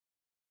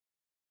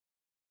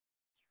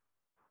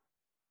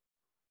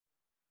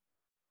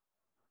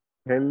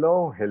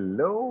Hello,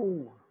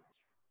 hello.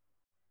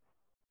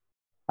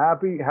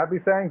 Happy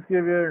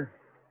Thanksgiving.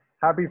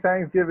 Happy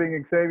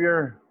Thanksgiving,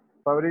 Xavier.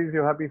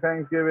 Fabricio, happy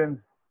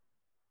Thanksgiving.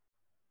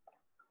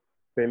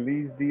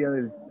 Feliz Día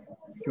del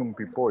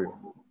Chumpipollo.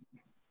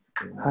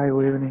 Hi,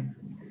 good evening.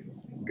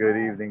 Good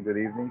evening, good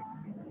evening.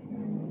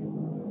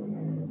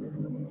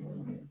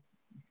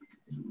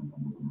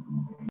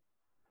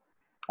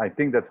 I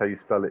think that's how you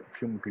spell it,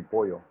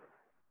 Chumpipollo.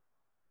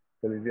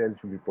 Feliz Día del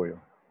Chumpipollo.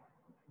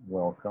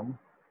 Welcome.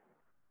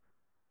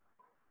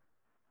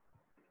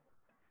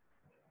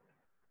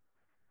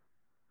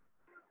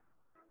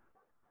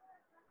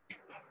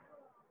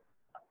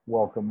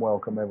 Welcome,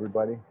 welcome,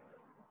 everybody.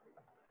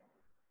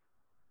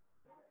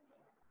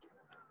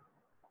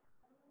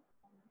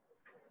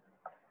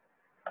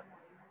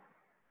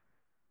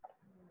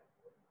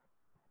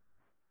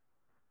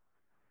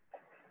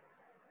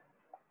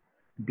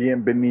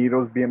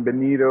 Bienvenidos,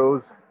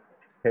 bienvenidos.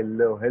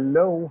 Hello,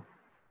 hello.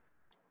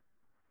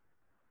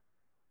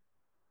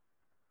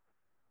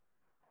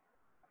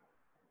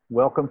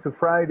 Welcome to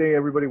Friday,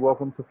 everybody.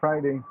 Welcome to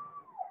Friday.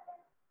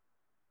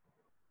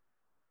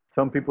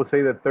 Some people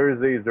say that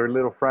Thursday is their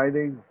little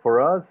Friday. For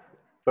us,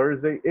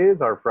 Thursday is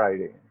our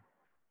Friday.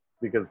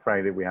 Because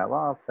Friday we have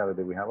off,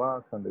 Saturday we have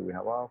off, Sunday we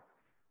have off.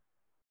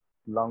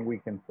 Long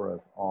weekend for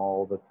us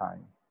all the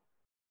time.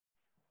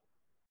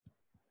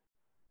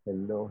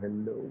 Hello,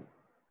 hello.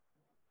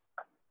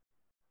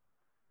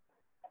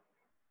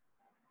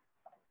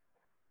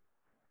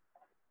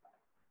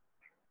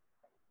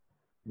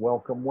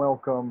 Welcome,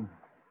 welcome.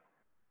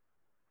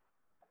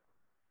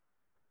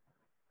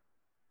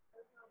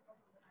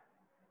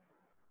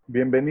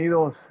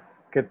 Bienvenidos.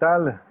 ¿Qué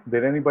tal?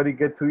 Did anybody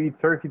get to eat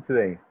turkey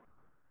today?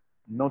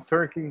 No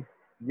turkey?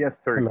 Yes,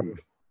 turkey.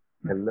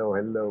 Hello,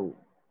 hello.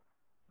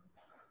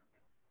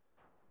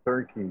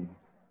 Turkey.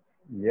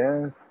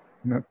 Yes.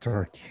 Not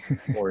turkey.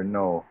 Or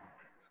no?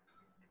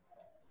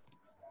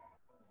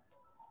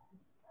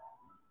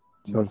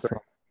 Just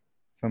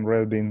some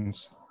red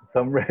beans.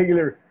 Some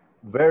regular,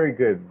 very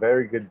good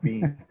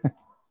beans.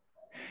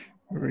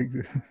 Very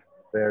good.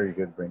 Very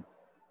good beans.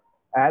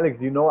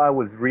 Alex, you know, I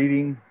was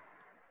reading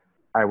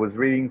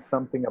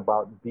something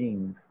about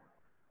beans.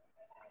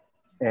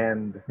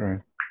 And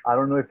Right. I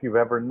don't know if you've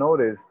ever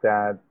noticed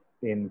that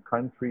in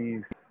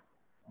countries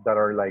that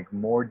are like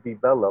more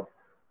developed,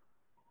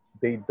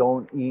 they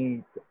don't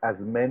eat as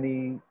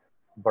many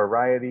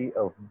variety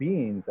of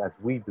beans as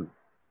we do.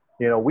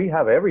 You know, we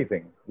have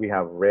everything. We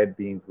have red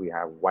beans, we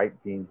have white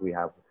beans, we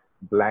have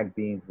black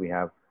beans, we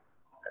have,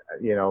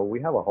 you know, we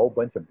have a whole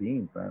bunch of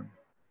beans, man.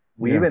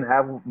 We even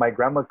have, my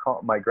grandma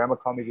called me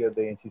the other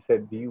day and she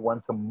said, do you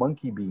want some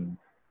monkey beans?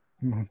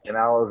 And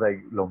I was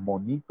like, los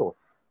monitos.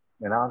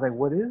 And I was like,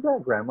 what is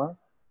that, Grandma?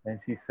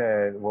 And she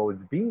said, well,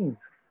 it's beans,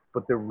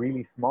 but they're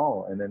really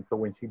small. And then so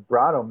when she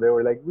brought them, they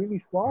were like really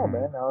small,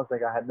 man. I was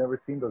like, I had never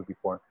seen those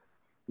before.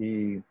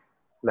 Y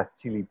las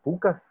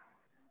chilipucas.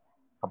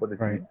 How about the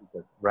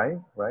chilipucas? Right?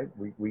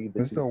 We eat the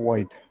That's the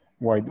white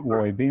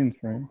beans,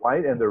 right?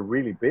 White, and they're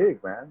really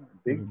big, man.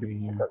 Big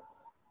chilipucas.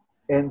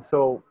 And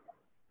so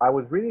I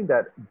was reading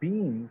that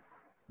beans,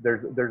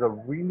 there's a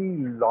really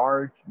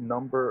large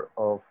number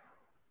of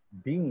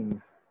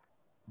beans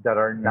that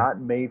are not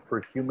made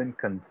for human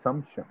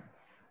consumption.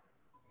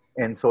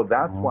 And so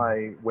that's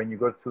why when you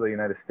go to the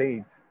United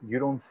States, you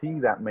don't see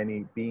that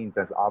many beans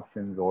as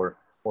options, or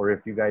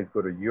if you guys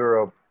go to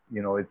Europe,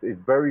 you know, it's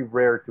very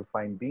rare to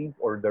find beans,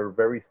 or they're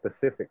very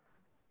specific.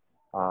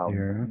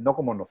 No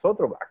como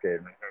nosotros, que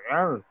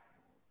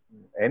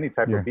any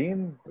type of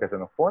bean que se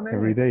nos pone.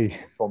 Every day.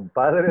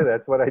 Compadre,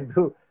 that's what I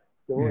do.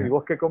 ¿Y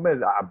vos qué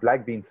comes?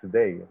 Black beans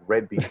today,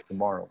 red beans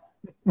tomorrow.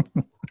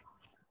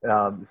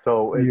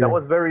 That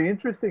was very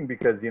interesting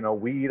because, you know,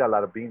 we eat a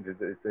lot of beans.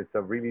 It's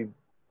a really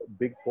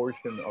big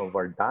portion of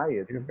our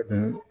diet.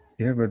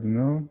 But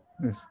no,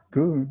 it's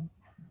good.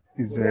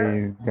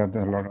 They got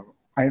a lot of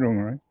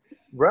iron,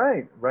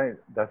 right? Right.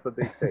 That's what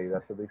they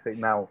say.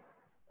 Now,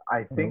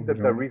 I think that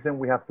the reason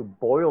we have to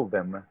boil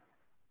them,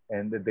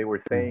 and that they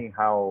were saying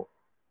how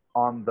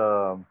on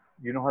the,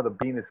 you know how the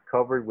bean is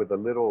covered with a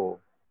little,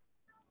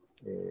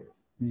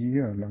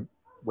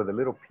 with a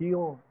little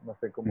peel, no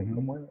sé cómo,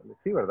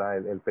 sí,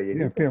 ¿verdad? El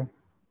pellejo. Peel.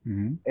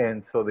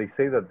 And so they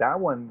say that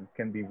one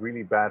can be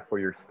really bad for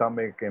your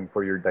stomach and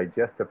for your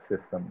digestive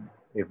system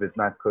if it's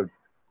not cooked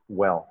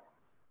well.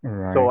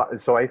 Right.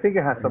 So I think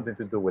it has something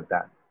to do with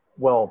that.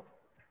 Well,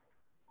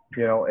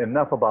 you know,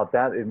 enough about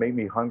that. It made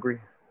me hungry.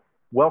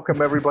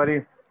 Welcome,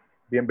 everybody.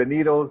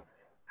 Bienvenidos.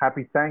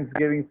 Happy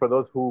Thanksgiving for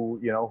those who,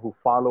 you know, who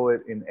follow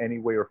it in any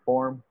way or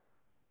form.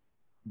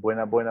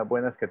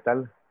 Buenas, ¿qué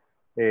tal?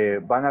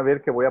 Van a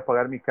ver que voy a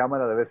apagar mi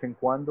cámara de vez en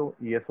cuando,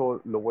 y eso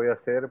lo voy a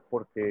hacer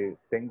porque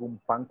tengo un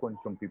pan con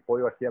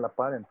chompipollo aquí a la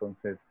par,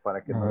 entonces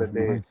para que no les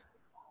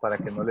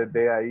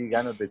dé ahí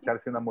ganas de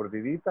echarse una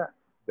mordidita,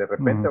 de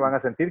repente van a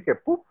sentir que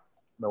 ¡puf!,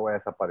 me voy a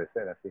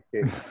desaparecer, así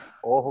que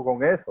ojo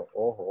con eso,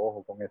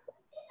 ojo con eso.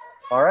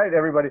 All right,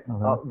 everybody,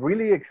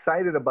 really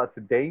excited about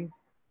today.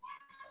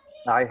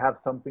 I have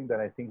something that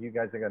I think you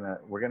guys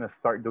we're gonna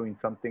start doing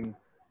something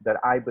that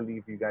I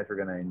believe you guys are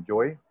going to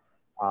enjoy.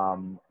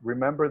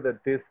 Remember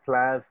that this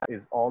class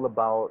is all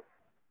about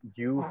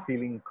you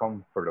feeling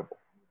comfortable.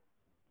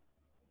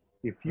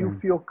 If you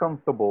feel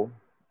comfortable,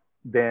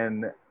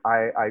 then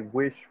I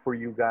wish for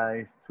you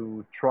guys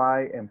to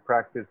try and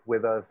practice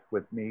with us,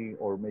 with me,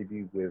 or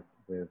maybe with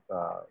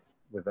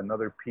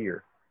another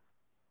peer.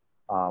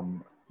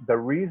 The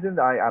reason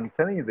I'm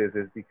telling you this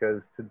is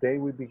because today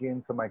we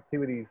begin some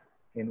activities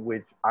in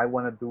which I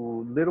want to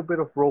do a little bit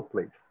of role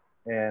plays.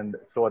 And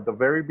so at the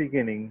very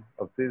beginning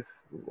of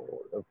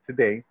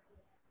today,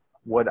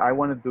 what I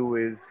want to do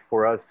is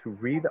for us to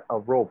read a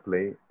role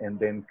play and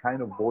then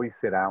kind of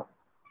voice it out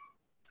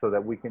so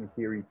that we can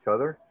hear each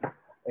other.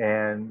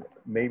 And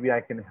maybe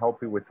I can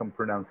help you with some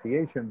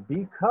pronunciation,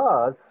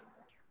 because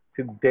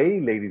today,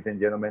 ladies and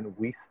gentlemen,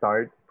 we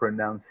start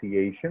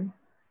pronunciation.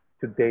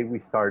 Today we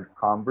start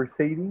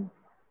conversating,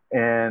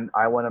 and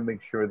I want to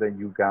make sure that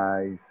you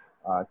guys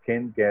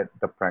can get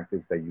the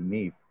practice that you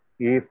need.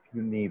 If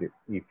you need it,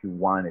 if you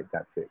want it,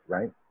 that's it,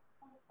 right?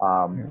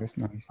 Yeah, that's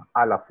nice.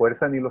 A la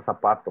fuerza ni los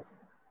zapatos.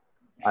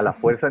 A la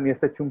fuerza ni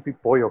este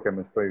chumpipollo que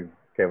me estoy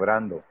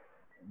quebrando.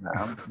 ¿No?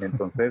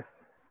 Entonces,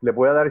 les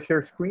voy a dar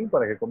share screen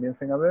para que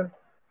comiencen a ver.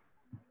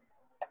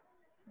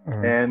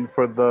 And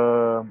for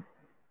the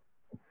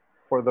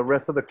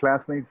rest of the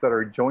classmates that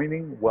are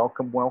joining,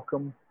 welcome,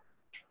 welcome.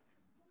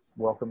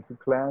 Welcome to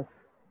class.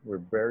 We're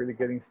barely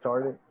getting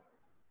started.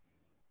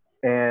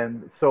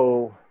 And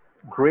so,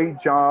 great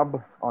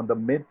job on the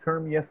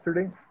midterm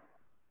yesterday.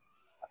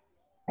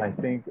 I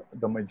think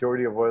the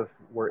majority of us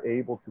were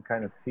able to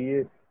kind of see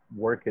it,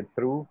 work it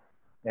through,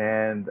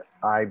 and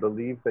I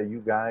believe that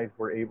you guys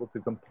were able to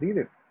complete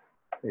it.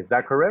 Is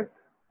that correct?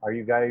 Are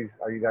you guys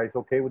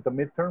okay with the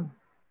midterm?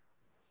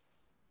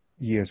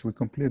 Yes, we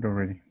completed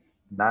already.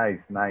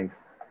 Nice, nice.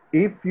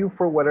 If you,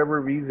 for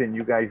whatever reason,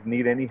 you guys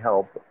need any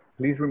help,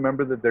 please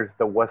remember that there's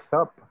the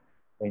WhatsApp,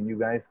 and you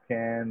guys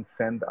can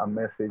send a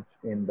message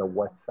in the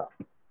WhatsApp.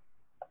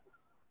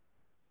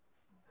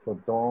 So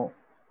don't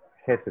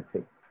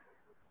hesitate.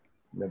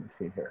 Let me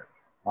see here.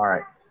 All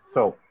right,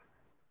 so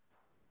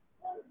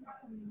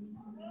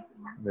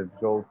let's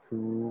go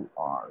to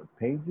our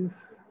pages.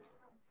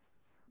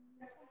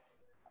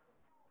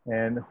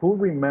 And who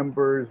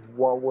remembers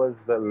what was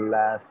the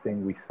last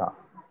thing we saw?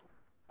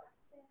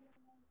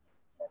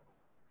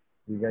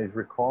 You guys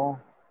recall?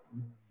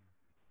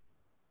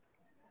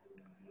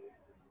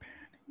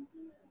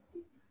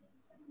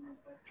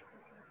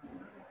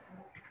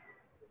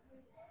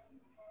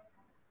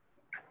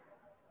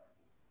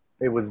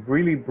 It was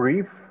really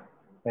brief,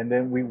 and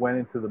then we went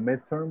into the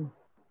midterm,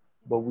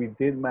 but we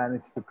did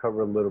manage to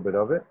cover a little bit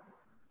of it.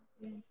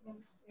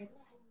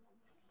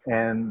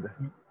 And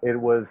it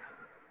was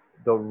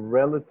the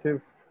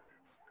relative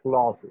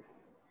clauses.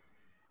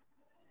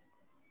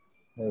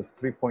 It's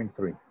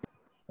 3.3.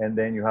 And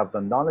then you have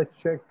the knowledge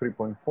check,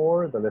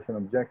 3.4, the lesson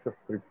objective,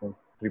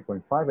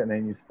 3.5, and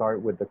then you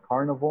start with the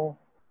carnival,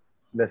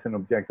 lesson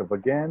objective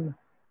again,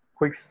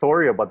 quick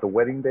story about the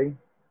wedding day.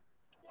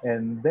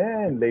 And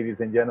then, ladies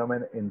and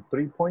gentlemen, in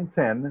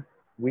 3.10,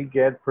 we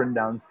get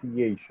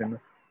pronunciation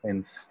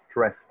and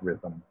stress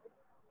rhythm.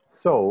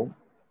 So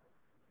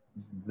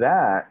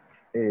that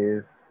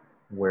is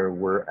where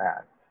we're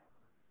at.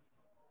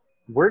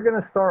 We're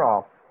gonna start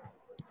off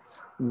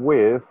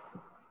with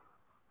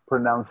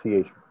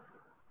pronunciation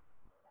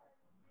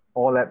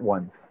all at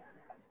once.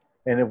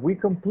 And if we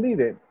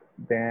complete it,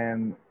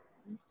 then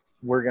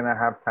we're gonna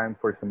have time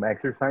for some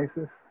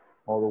exercises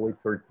all the way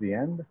towards the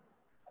end.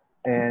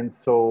 And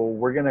so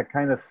we're gonna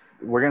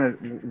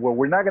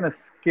we're not gonna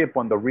skip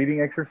on the reading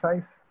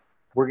exercise.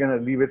 We're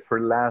gonna leave it for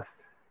last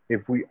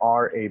if we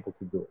are able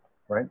to do it,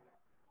 right?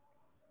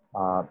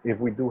 If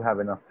we do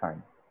have enough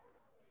time.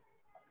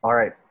 All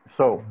right,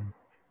 so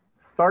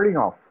starting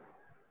off,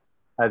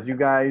 as you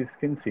guys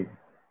can see,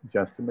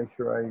 just to make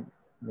sure I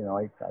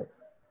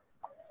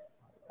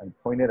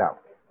point it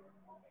out.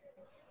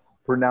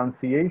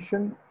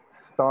 Pronunciation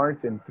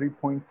starts in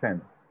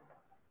 3.10.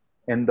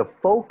 And the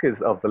focus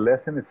of the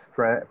lesson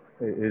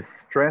is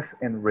stress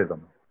and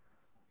rhythm.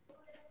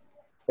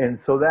 And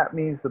so that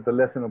means that the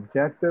lesson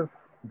objective,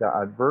 the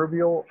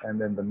adverbial, and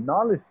then the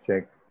knowledge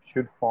check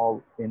should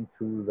fall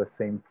into the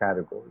same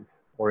categories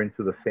or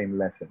into the same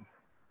lessons.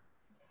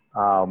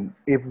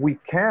 If we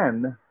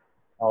can,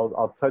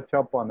 I'll touch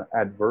up on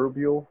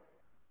adverbial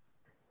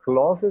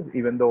clauses,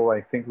 even though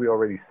I think we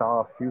already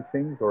saw a few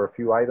things or a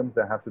few items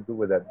that have to do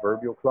with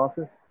adverbial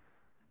clauses.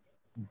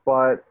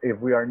 But if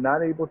we are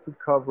not able to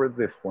cover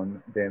this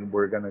one, then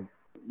we're gonna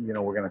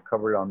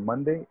cover it on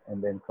Monday,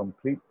 and then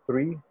complete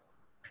 3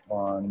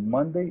 on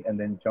Monday, and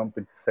then jump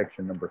into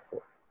section number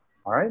 4.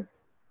 All right.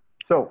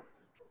 So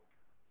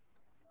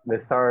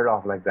let's start it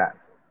off like that.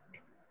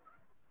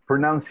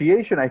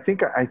 Pronunciation. I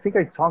think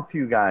I talked to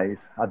you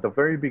guys at the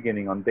very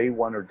beginning on day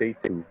 1 or day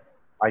 2.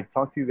 I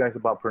talked to you guys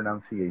about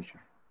pronunciation,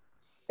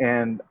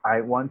 and I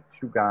want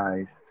you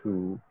guys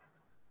to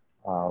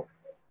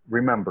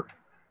remember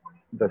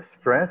the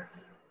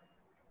stress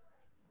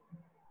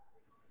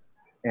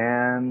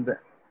and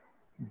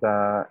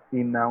the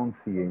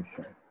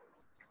enunciation.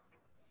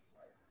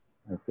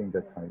 I think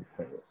that's how you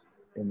say it.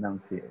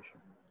 Enunciation.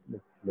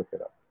 Let's look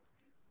it up.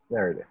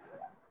 There it is.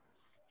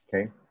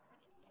 Okay.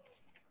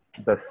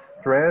 The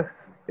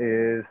stress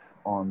is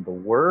on the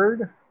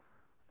word,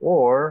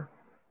 or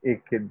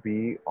it could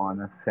be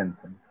on a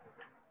sentence.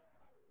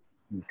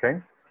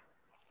 Okay.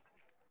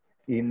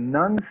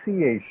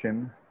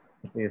 Enunciation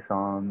is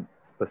on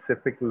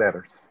specific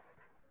letters.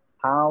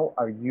 How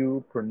are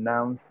you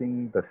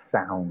pronouncing the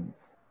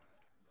sounds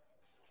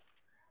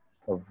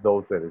of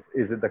those letters?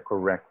 Is it the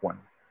correct one?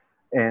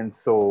 And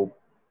so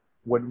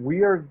what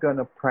we are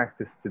gonna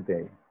practice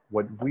today,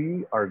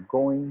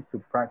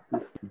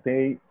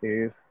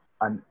 is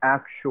an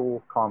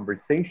actual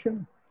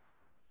conversation,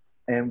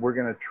 and we're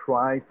gonna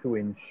try to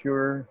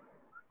ensure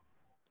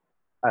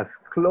as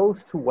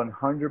close to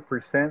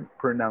 100%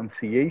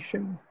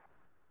 pronunciation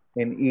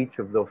in each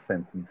of those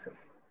sentences.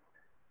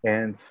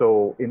 And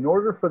so in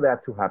order for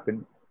that to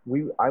happen,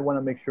 I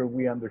wanna make sure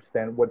we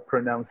understand what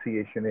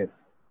pronunciation is,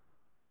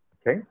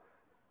 okay?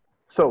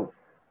 So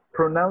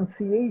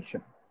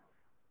pronunciation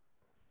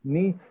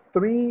needs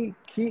 3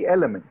 key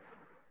elements.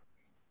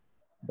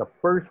 The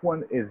first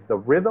one is the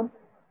rhythm,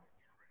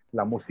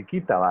 la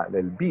musiquita,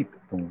 el beat.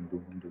 Dum,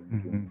 dum, dum,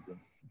 dum, dum.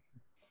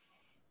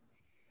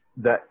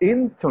 The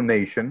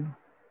intonation,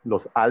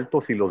 los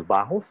altos y los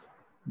bajos,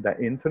 the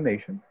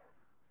intonation,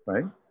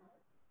 right?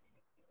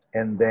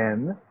 And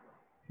then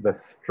the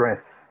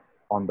stress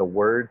on the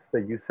words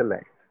that you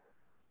select.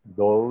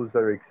 Those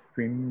are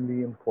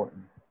extremely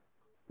important.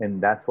 And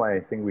that's why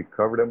I think we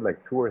covered them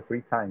like 2 or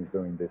 3 times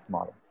during this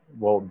model.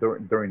 Well,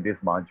 during this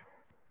module.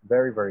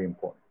 Very, very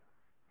important.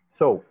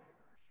 So,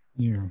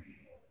 Yeah.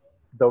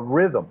 the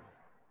rhythm.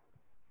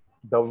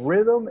 The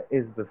rhythm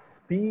is the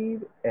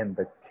speed and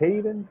the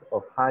cadence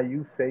of how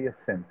you say a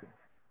sentence.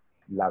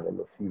 La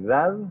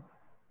velocidad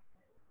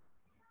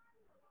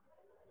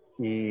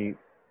y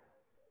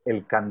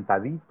el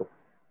cantadito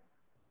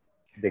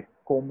de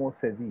cómo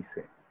se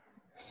dice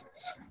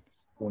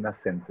una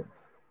sentence.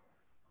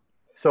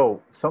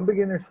 So, some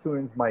beginner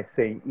students might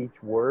say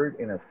each word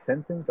in a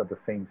sentence at the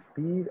same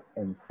speed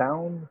and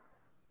sound,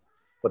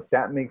 but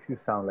that makes you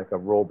sound like a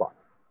robot,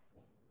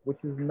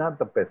 which is not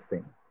the best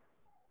thing.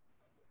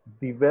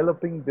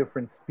 Developing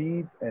different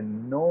speeds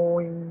and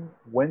knowing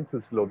when to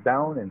slow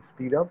down and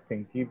speed up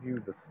can give you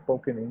the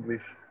spoken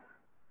English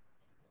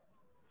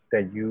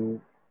that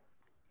you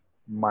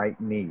might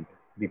need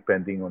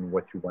depending on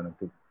what you want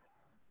to do.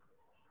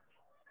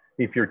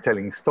 If you're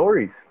telling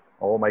stories,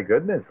 oh my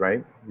goodness,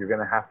 right? You're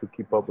gonna have to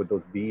keep up with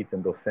those beats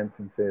and those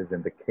sentences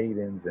and the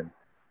cadence, and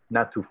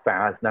not too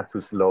fast, not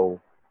too slow.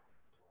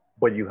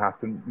 But you have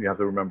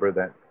to remember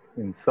that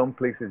in some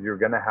places you're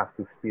gonna have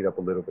to speed up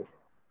a little bit.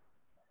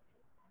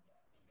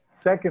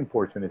 Second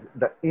portion is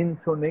the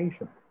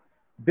intonation.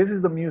 This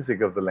is the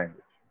music of the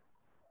language.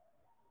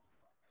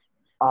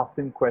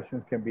 Often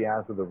questions can be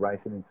asked with a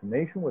rising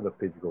intonation where the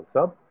pitch goes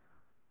up.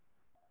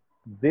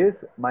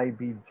 This might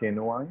be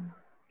genuine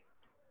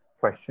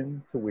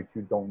question to which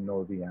you don't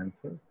know the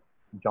answer.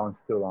 John's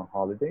still on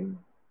holiday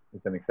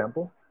is an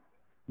example.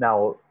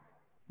 Now,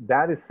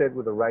 that is said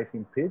with a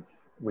rising pitch,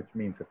 which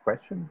means a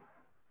question,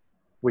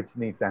 which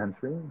needs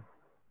answering.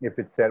 If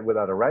it's said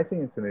without a rising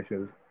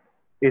intonation,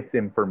 it's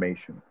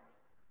information.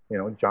 You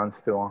know, John's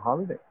still on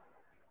holiday,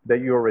 that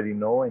you already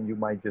know and you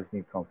might just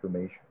need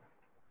confirmation.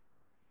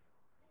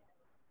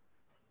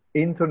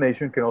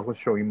 Intonation can also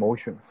show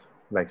emotions,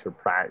 like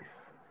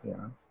surprise, you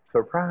know,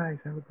 surprise,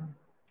 everybody.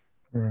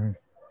 Right.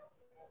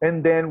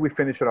 And then we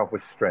finish it off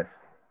with stress.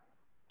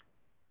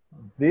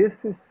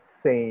 This is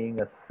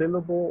saying a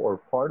syllable or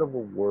part of a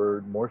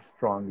word more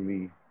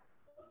strongly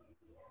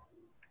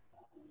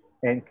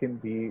and can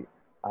be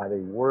at a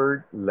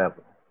word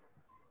level,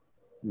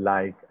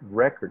 like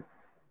record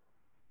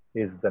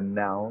is the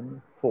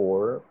noun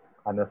for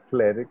an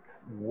athletics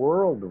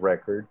world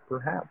record,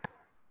 perhaps.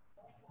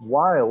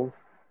 Whilst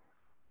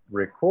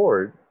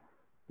record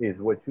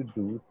is what you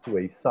do to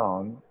a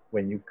song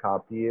when you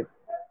copy it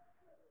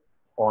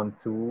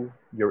onto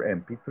your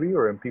MP3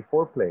 or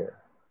MP4 player.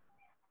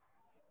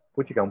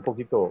 Puchica, un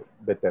poquito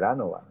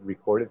veterano, va.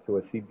 Record it to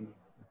a CD.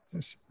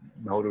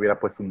 Mejor hubiera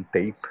puesto un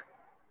tape.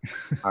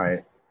 All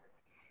right.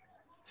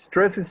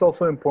 Stress is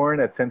also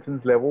important at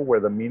sentence level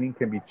where the meaning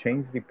can be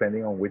changed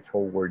depending on which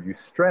whole word you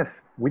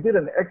stress. We did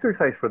an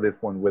exercise for this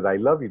one with I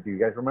love you. Do you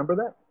guys remember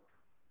that?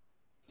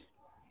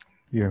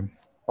 Yeah.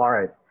 All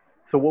right.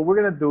 So what we're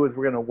going to do is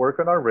we're going to work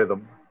on our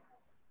rhythm.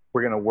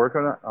 We're going to work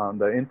on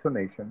the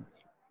intonation,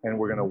 and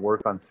we're going to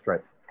work on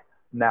stress.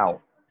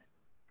 Now,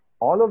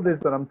 all of this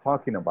that I'm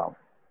talking about,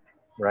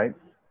 right?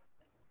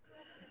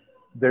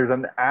 There's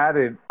an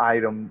added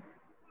item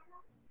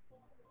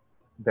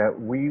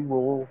that we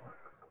will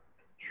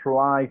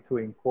try to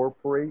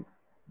incorporate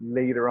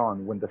later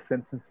on when the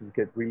sentences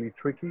get really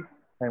tricky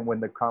and when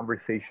the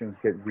conversations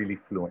get really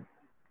fluent.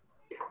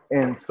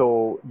 And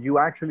so you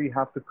actually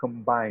have to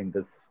combine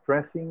the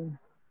stressing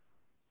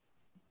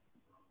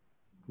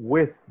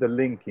with the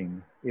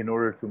linking in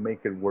order to make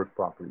it work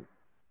properly.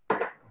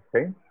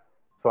 Okay?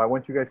 So I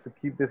want you guys to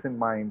keep this in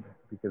mind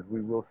because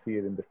we will see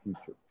it in the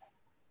future.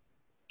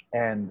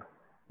 And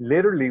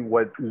Literally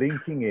what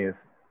linking is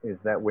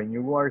that when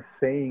you are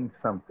saying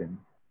something,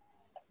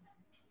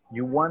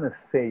 you want to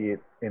say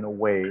it in a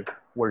way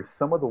where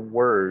some of the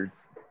words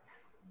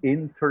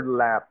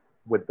interlap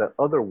with the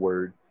other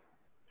words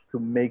to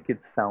make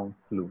it sound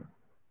fluent,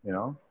 you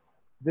know?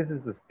 This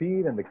is the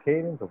speed and the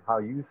cadence of how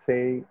you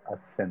say a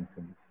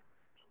sentence.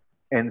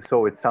 And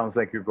so it sounds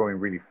like you're going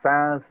really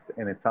fast,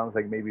 and it sounds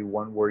like maybe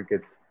one word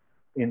gets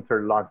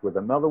interlocked with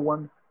another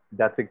one.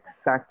 That's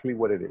exactly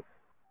what it is,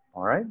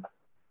 all right?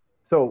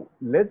 So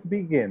let's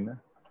begin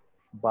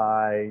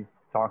by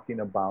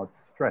talking about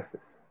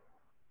stresses,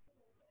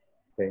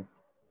 okay?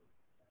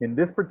 In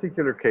this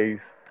particular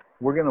case,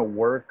 we're gonna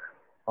work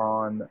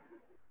on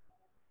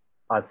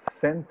a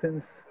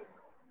sentence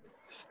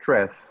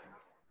stress,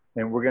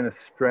 and we're gonna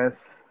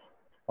stress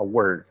a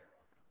word,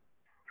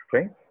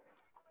 okay?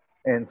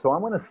 And so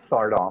I'm gonna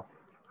start off,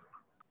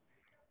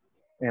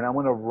 and I'm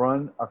gonna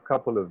run a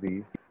couple of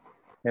these,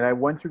 and I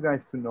want you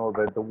guys to know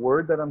that the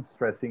word that I'm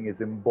stressing is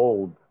in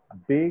bold,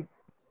 big,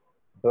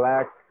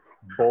 black,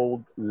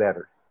 bold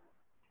letters.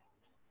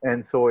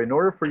 And so in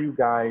order for you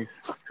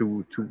guys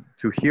to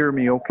hear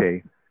me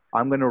okay,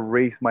 I'm gonna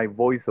raise my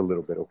voice a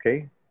little bit,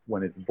 okay?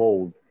 When it's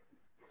bold.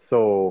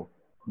 So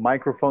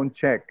microphone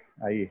check,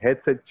 ahí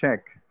headset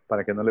check,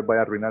 para que no les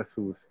vaya a arruinar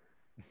sus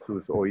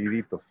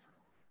oíditos,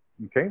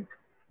 okay?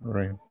 All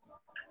right.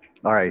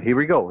 All right, here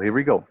we go, here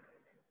we go.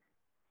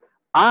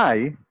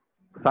 I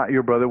thought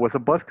your brother was a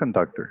bus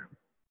conductor.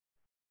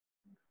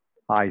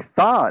 I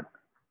thought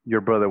your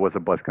brother was a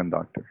bus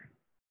conductor.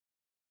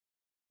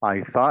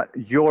 I thought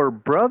your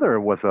brother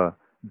was a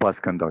bus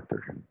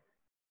conductor.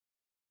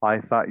 I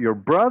thought your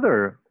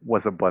brother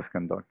was a bus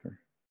conductor.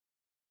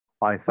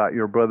 I thought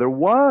your brother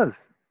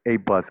was a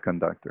bus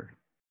conductor.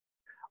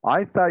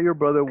 I thought your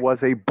brother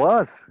was a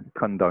bus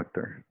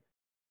conductor.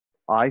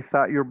 I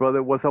thought your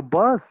brother was a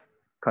bus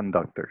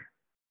conductor.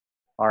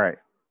 All right,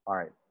 all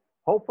right.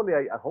 Hopefully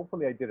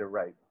I did it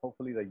right.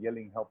 Hopefully the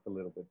yelling helped a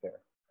little bit there.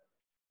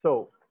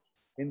 So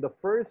in the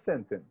first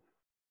sentence,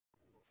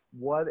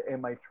 what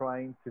am I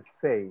trying to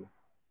say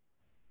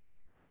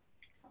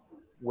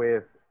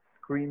with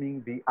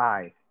screaming the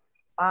I?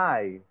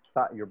 I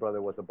thought your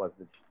brother was a bus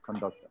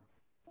conductor.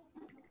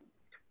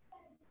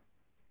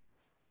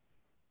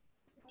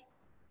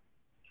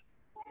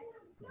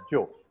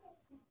 Yo.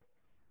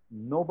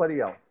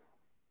 Nobody else.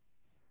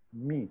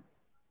 Me.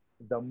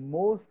 The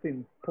most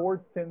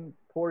important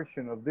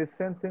portion of this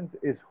sentence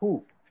is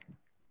who?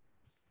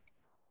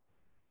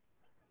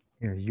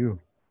 Yeah, you.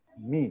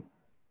 Me.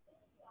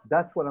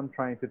 That's what I'm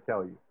trying to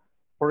tell you.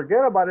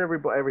 Forget about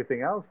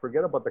everything else.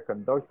 Forget about the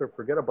conductor.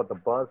 Forget about the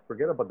bus.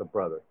 Forget about the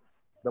brother.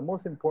 The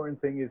most important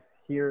thing is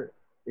here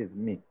is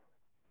me.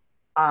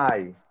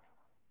 I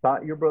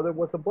thought your brother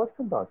was a bus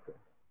conductor.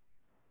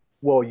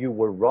 Well, you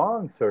were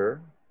wrong, sir.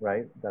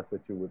 Right? That's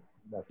what you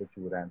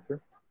would answer.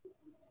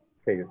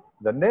 Okay.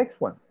 The next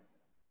one.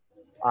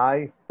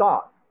 I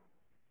thought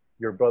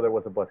your brother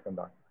was a bus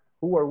conductor.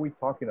 Who are we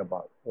talking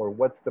about? Or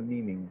what's the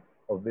meaning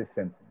of this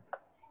sentence?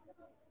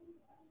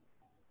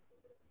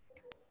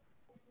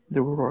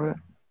 The word.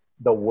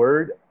 The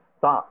word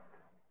thought.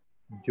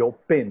 Yo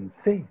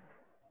pensé.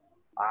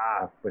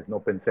 Ah, pues no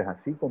pensé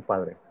así,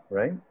 compadre,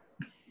 right?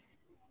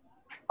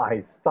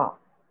 I thought.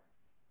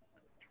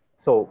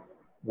 So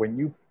when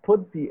you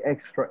put the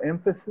extra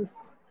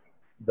emphasis,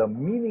 the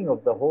meaning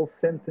of the whole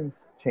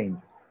sentence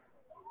changes.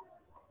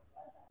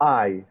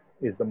 I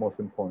is the most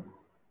important.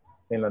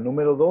 En la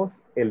número dos,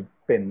 el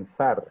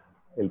pensar,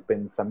 el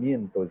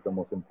pensamiento is the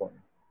most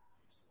important.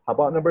 How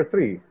about number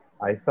three?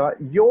 I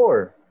thought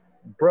your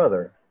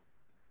brother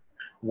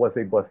was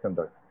a bus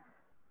conductor.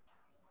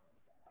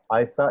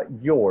 I thought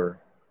your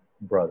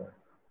brother.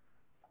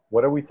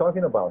 What are we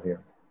talking about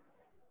here?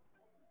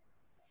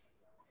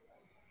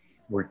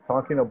 We're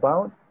talking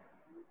about,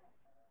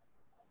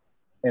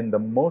 and the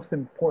most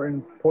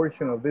important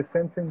portion of this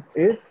sentence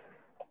is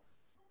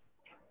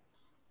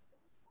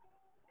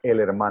el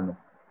hermano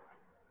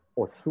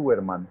o su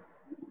hermano.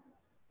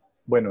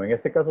 Bueno, en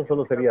este caso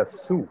solo sería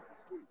su.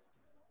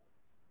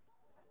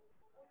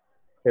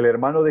 ¿El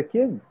hermano de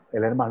quién?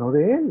 El hermano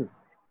de él.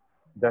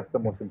 That's the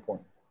most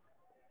important.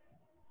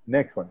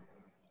 Next one.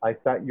 I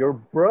thought your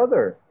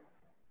brother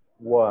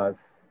was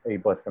a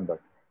bus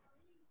conductor.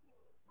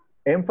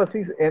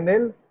 Énfasis en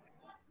el.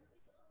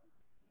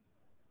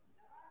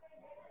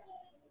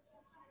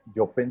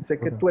 Yo pensé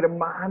que tu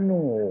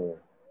hermano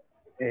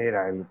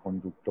era el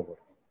conductor.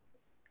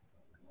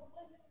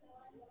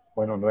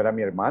 Bueno, no era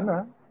mi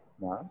hermana.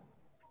 No.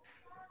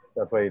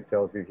 That's why it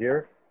tells you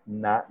here,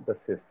 not the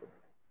sister.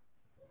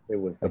 It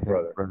was the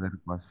brother.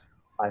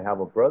 I have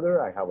a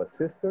brother, I have a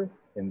sister.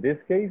 In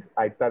this case,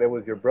 I thought it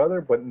was your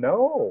brother, but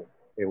no,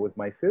 it was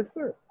my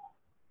sister.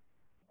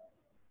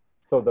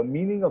 So the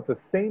meaning of the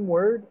same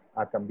word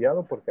ha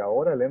cambiado porque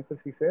ahora el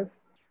énfasis es,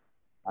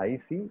 ahí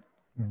sí,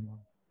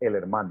 el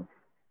hermano,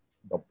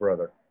 the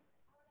brother.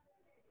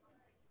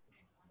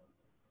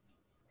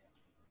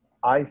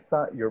 I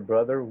thought your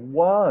brother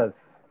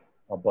was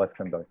a bus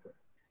conductor.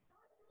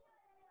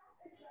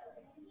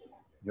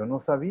 Yo no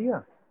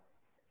sabía.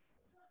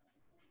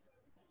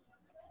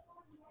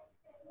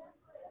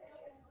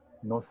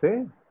 No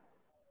sé.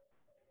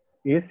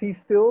 Is he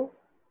still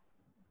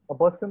a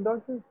bus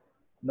conductor?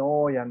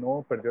 No, ya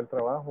no, perdió el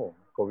trabajo.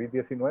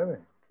 COVID-19.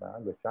 Ah,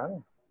 lo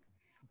echaron.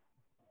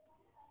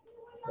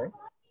 Okay.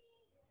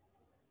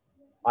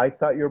 I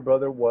thought your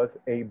brother was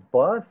a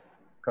bus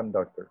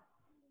conductor.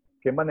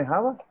 ¿Qué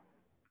manejaba?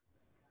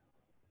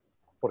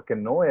 Porque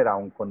no era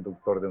un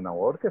conductor de una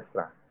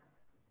orquesta.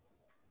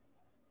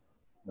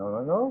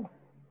 No.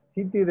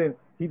 He didn't,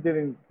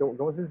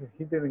 ¿cómo se dice?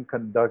 He didn't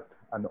conduct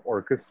an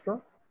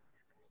orchestra.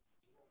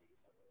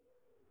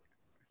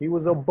 He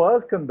was a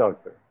bus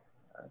conductor.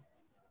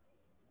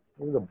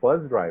 He was a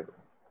bus driver.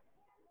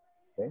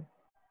 Okay.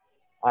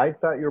 I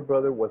thought your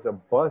brother was a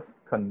bus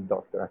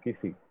conductor. Aquí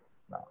sí.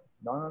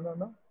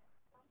 No.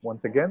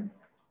 Once again,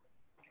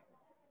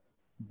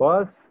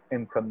 bus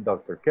and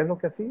conductor. ¿Qué es lo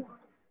que hacía?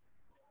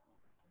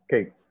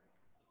 Okay.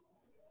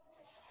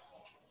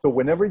 So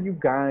whenever you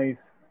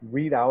guys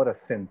read out a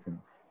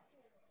sentence,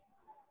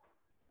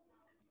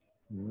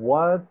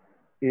 what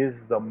is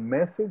the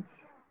message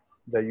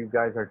that you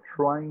guys are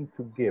trying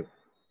to give?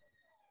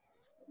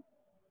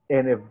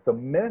 And if the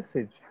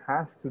message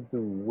has to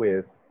do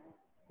with,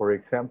 for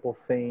example,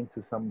 saying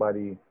to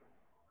somebody,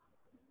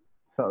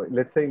 so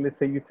let's say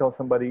you tell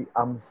somebody,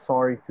 I'm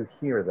sorry to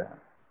hear that.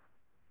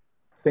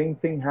 Same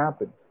thing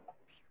happens.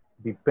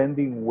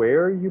 Depending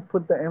where you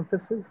put the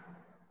emphasis,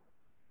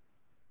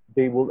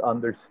 they will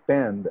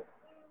understand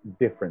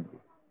differently.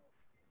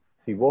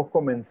 Si vos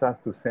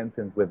comenzás tu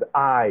sentence with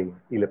I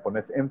y le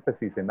pones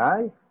énfasis en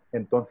I,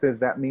 entonces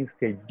that means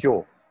que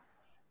yo,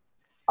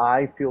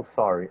 I feel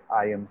sorry.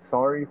 I am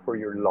sorry for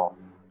your loss.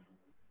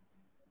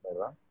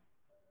 ¿Verdad?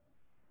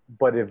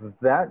 But if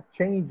that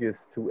changes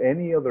to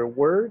any other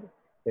word,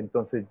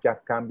 entonces ya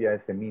cambia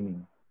ese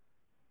meaning.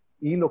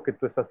 Y lo que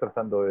tú estás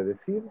tratando de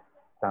decir,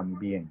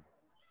 también.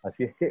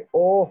 Así es que,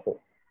 ojo,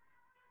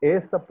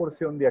 esta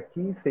porción de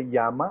aquí se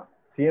llama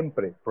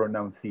siempre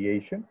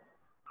pronunciation.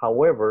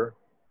 However,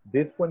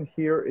 this one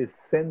here is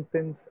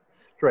sentence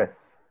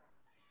stress.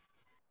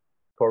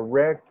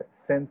 Correct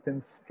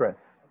sentence stress.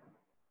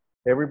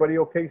 Everybody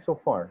okay so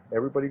far?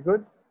 Everybody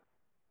good?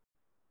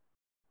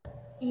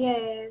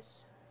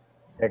 Yes.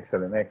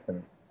 Excellent.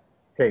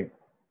 Okay,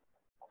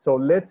 so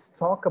let's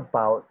talk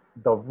about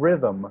the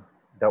rhythm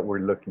that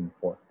we're looking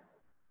for,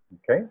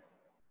 okay?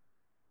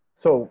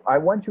 So I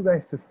want you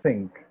guys to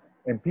think,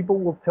 and people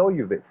will tell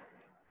you this.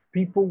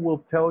 People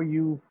will tell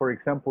you, for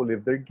example,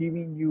 if they're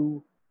giving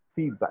you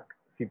feedback,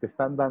 si te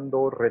están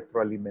dando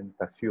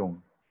retroalimentación,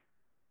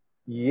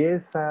 y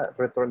esa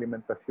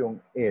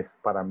retroalimentación es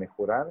para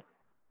mejorar,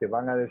 te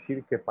van a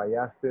decir que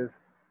fallaste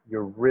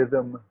your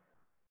rhythm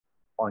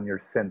on your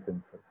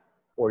sentences,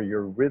 or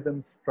your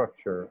rhythm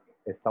structure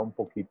está un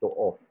poquito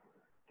off.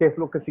 ¿Qué es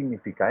lo que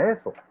significa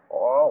eso?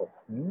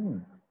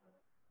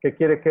 ¿Qué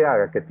quiere que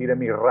haga? Que tire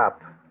mi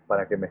rap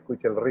para que me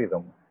escuche el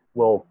rhythm.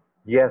 Well,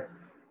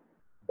 yes,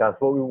 that's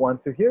what we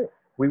want to hear.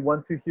 We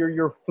want to hear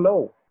your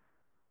flow.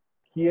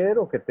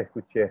 Quiero que te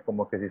escuches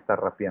como que si estás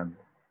rapeando,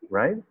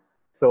 right?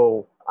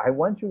 So I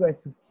want you guys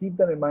to keep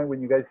that in mind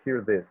when you guys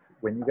hear this,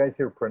 when you guys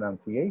hear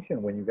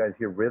pronunciation, when you guys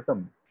hear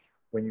rhythm,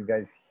 when you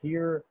guys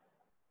hear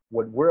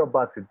what we're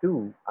about to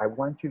do, I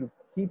want you to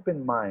keep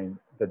in mind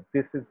that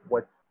this is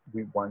what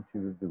we want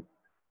you to do.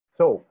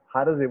 So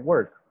how does it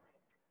work?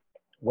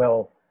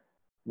 Well,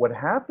 what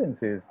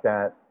happens is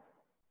that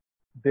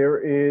there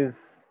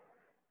is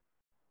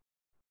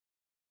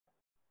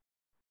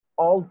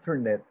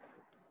alternates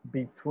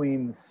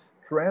between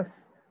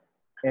stressed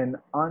and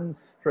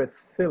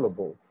unstressed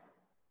syllables,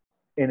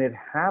 and it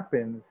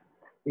happens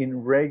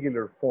in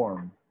regular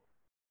form.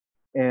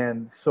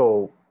 And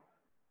so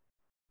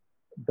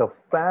the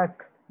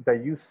fact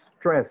that you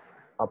stress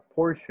a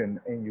portion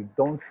and you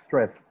don't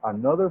stress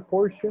another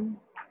portion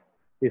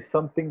is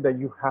something that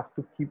you have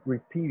to keep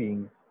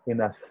repeating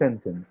in a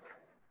sentence.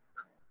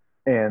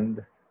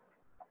 And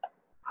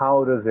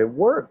how does it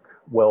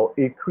work? Well,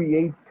 it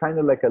creates kind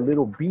of like a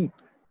little beat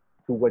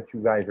to what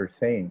you guys are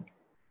saying.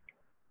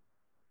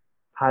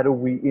 How do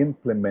we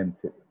implement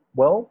it?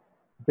 Well,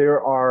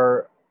 there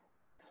are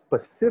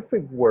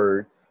specific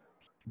words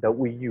that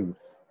we use.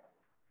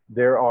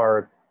 There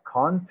are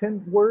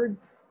content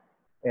words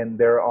and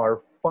there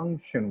are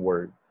function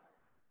words.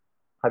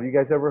 Have you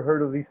guys ever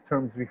heard of these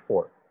terms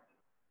before?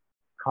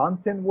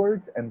 Content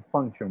words and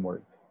function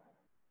words.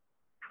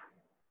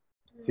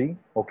 See?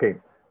 Okay.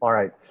 All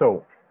right.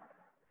 So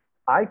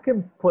I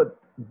can put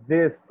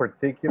this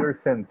particular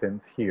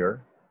sentence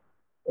here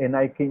and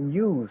I can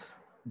use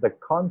the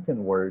content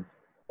words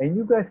and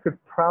you guys could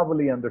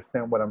probably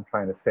understand what I'm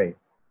trying to say.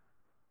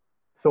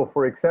 So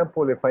for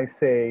example, if I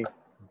say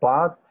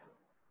bought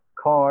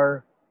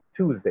car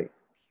Tuesday,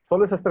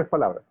 solo esas tres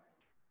palabras.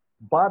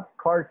 Bought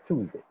car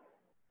Tuesday.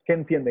 ¿Qué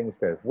entienden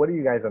ustedes? What do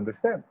you guys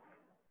understand?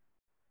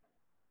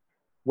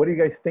 What do you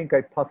guys think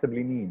I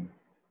possibly mean?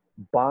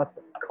 Bought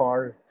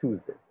car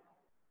Tuesday.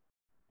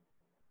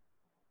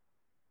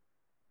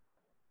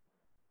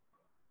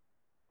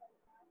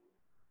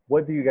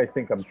 What do you guys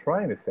think I'm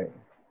trying to say?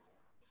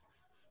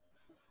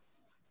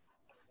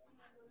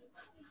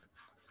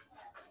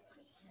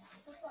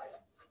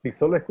 Si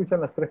solo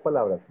escuchan las tres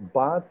palabras,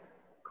 bought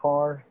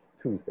car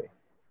Tuesday.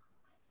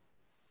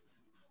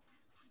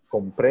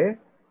 Compré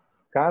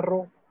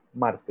carro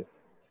martes.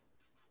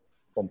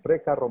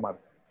 Compré carro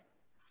martes.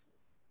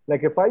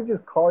 Like if I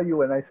just call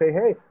you and I say,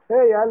 hey,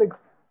 Alex,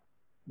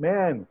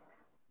 man,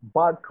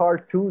 bought car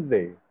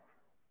Tuesday.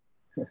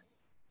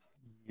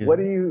 Yeah. What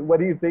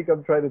do you think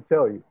I'm trying to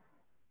tell you?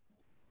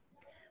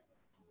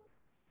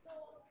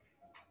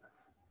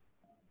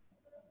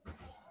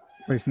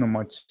 There's not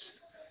much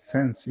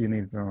sense in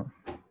it,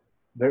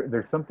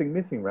 There's something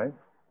missing, right?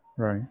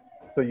 right?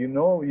 So you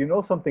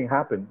know something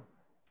happened,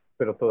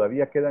 pero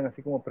todavía quedan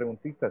así como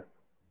preguntitas.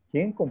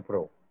 ¿Quién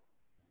compró?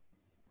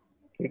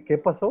 ¿Qué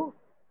pasó?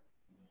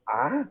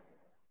 Ah,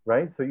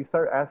 right? So you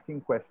start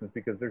asking questions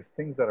because there's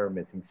things that are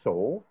missing.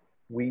 So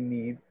we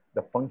need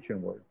the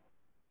function words.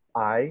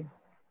 I,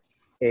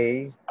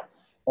 a,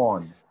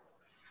 on.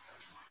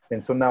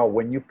 And so now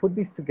when you put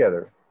these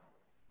together,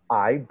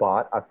 I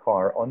bought a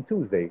car on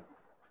Tuesday.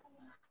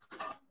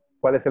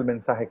 ¿Cuál es el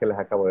mensaje que les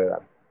acabo de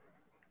dar?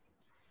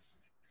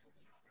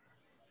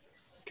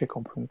 Que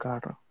compré un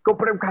carro.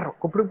 Compré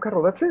un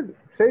carro. That's it.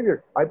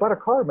 Xavier, I bought a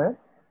car, man.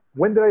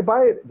 When did I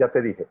buy it? Ya te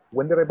dije.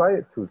 When did I buy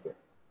it? Tuesday.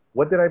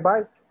 What did I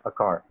buy? A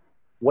car.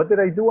 What did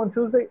I do on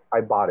Tuesday?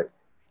 I bought it.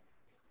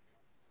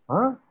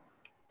 Huh?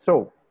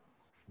 So,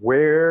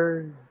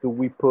 where do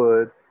we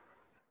put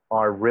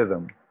our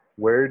rhythm?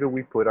 Where do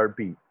we put our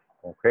beat?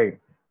 Okay.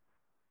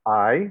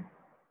 I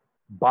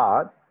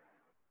bought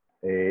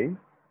a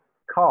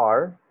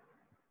car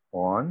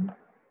on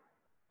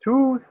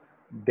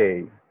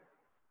Tuesday.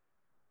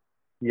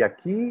 Y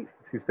aquí,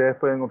 si ustedes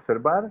pueden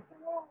observar,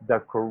 the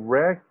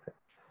correct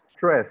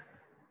stress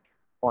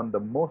on the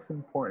most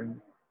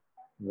important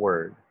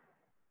word.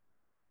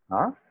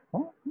 Huh?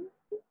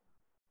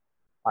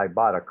 I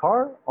bought a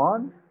car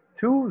on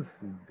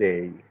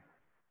Tuesday.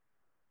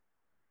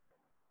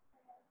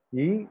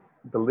 Y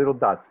the little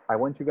dots. I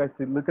want you guys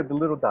to look at the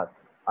little dots.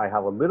 I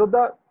have a little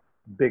dot,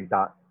 big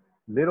dot,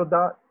 little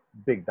dot,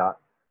 big dot,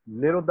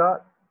 little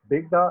dot,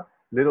 big dot,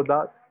 little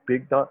dot,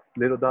 big dot,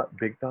 little dot, big dot, little dot,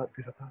 big dot,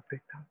 big dot,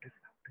 big dot.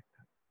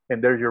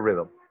 And there's your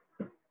rhythm.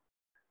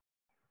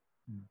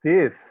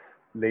 This,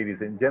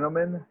 ladies and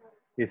gentlemen,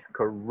 is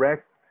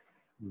correct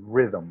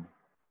rhythm.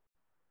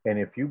 And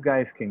if you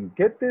guys can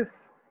get this,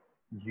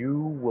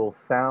 you will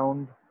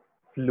sound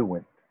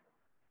fluent.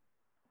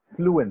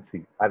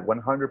 Fluency at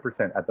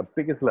 100%, at the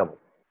biggest level.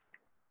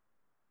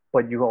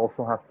 But you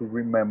also have to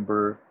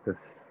remember the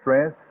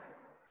stress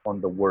on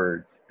the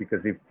words,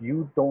 because if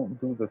you don't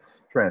do the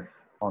stress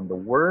on the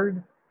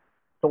word,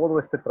 todo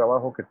este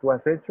trabajo que tú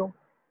has hecho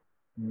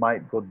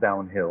might go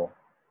downhill,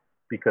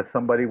 because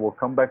somebody will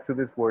come back to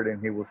this word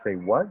and he will say,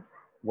 what?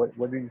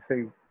 What did you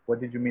say? What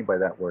did you mean by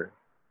that word?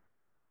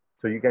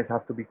 So you guys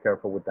have to be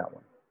careful with that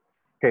one.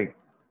 Okay,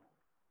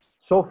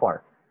 so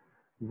far,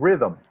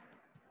 rhythm.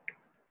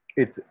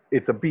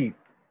 It's a beat,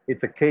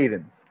 it's a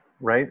cadence,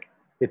 right?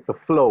 It's a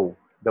flow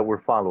that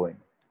we're following.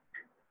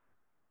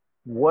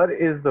 What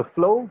is the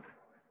flow?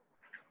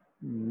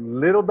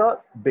 Little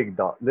dot, big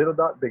dot, little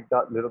dot, big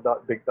dot, little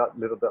dot, big dot,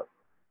 little dot,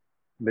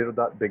 little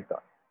dot, big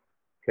dot.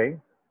 Okay?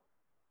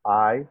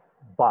 I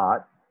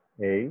bought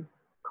a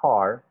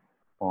car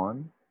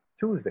on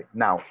Tuesday.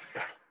 Now,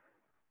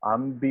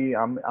 I'm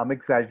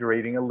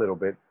exaggerating a little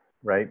bit,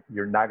 right?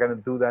 You're not gonna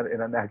do that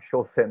in an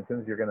actual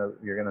sentence. You're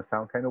gonna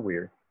sound kind of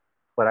weird.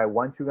 But I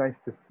want you guys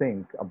to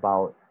think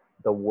about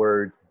the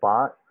words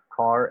bought,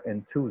 car,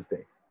 and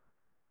Tuesday.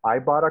 I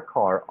bought a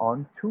car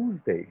on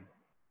Tuesday.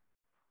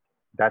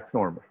 That's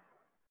normal.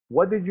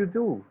 What did you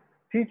do?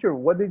 Teacher,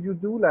 what did you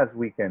do last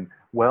weekend?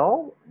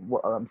 Well,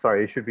 I'm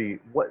sorry, it should be,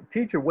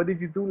 teacher, what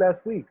did you do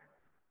last week?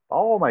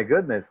 Oh my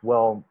goodness.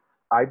 Well,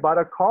 I bought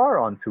a car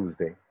on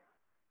Tuesday.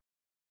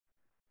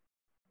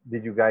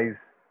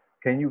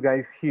 Can you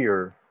guys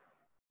hear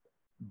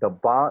the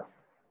bought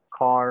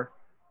car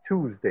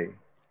Tuesday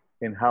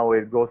and how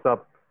it goes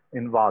up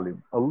in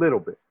volume a little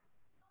bit?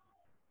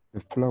 The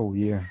flow,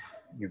 yeah.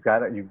 You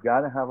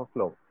gotta have a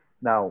flow.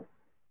 Now,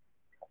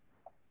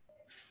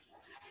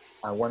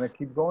 I want to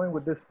keep going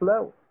with this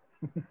flow.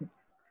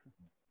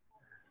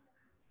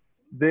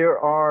 There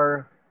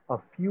are a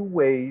few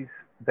ways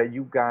that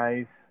you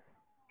guys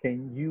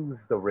can use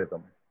the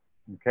rhythm,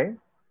 okay?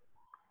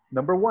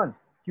 Number one,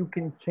 you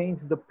can change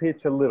the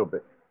pitch a little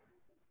bit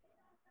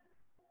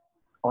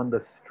on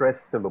the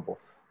stress syllables.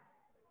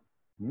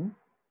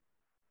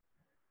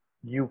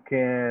 You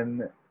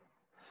can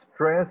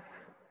stress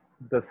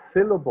the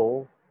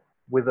syllable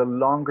with a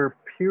longer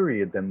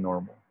period than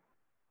normal.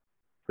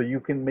 So you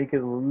can make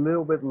it a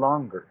little bit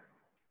longer.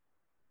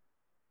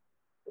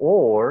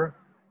 Or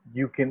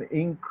you can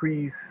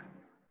increase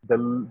the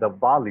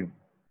volume,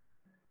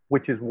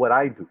 which is what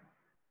I do.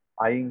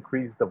 I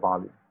increase the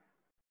volume,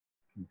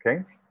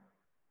 okay?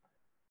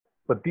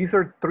 But these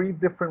are three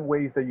different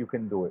ways that you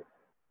can do it.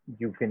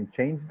 You can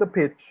change the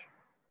pitch,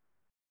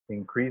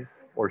 increase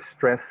or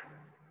stress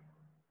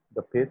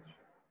the pitch.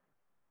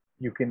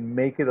 You can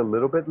make it a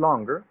little bit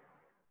longer,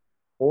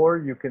 or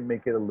you can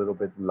make it a little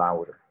bit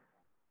louder.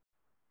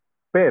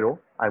 Pero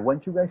I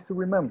want you guys to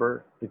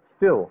remember it's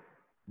still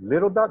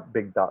little dot,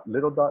 big dot,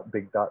 little dot,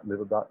 big dot,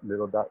 little dot,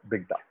 little dot,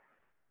 big dot.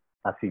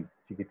 Así,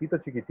 chiquitito,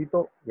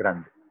 chiquitito,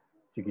 grande.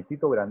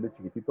 Chiquitito, grande,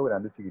 chiquitito,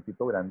 grande,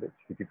 chiquitito, grande,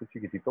 chiquitito,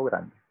 chiquitito,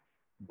 grande.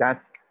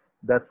 That's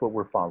what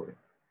we're following.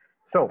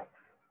 So,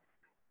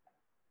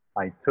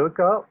 I took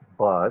a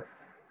bus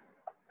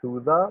to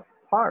the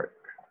park.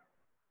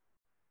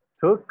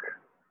 Took,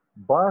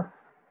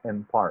 bus,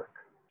 and park.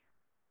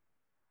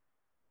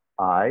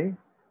 I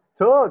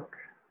took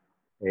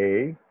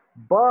a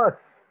bus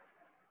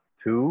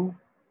to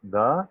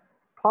the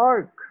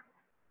park.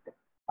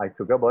 I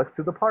took a bus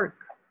to the park.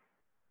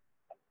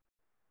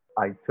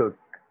 I took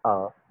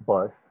a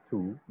bus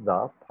to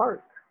the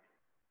park.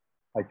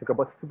 I took a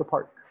bus to the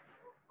park.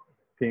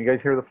 Can you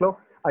guys hear the flow?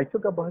 I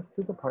took a bus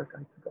to the park. I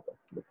took a bus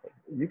to the park.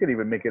 You could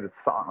even make it a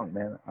song,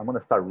 man. I'm going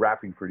to start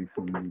rapping pretty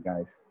soon, you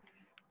guys.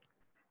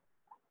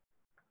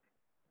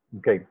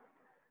 Okay.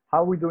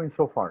 How are we doing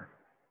so far?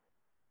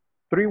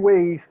 3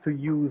 ways to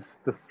use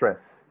the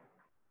stress.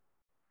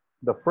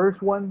 The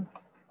first one,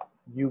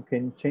 you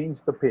can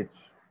change the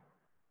pitch.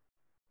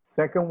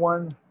 Second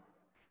one,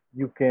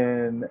 you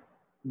can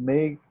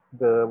make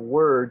the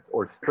words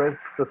or stress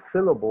the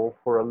syllable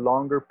for a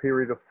longer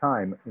period of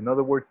time. In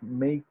other words,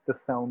 make the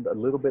sound a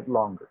little bit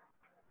longer.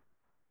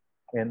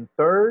 And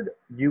third,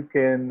 you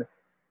can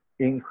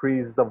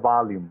increase the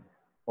volume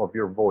of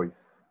your voice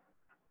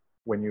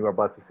when you are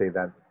about to say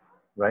that,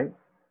 right?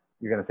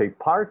 You're gonna say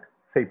park,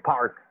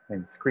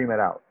 and scream it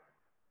out,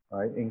 all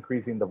right?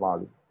 Increasing the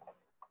volume.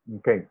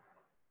 Okay.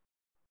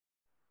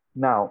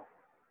 Now,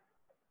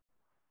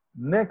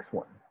 next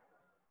one.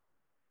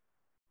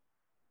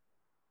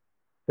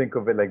 Think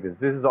of it like this.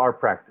 This is our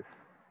practice,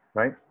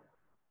 right?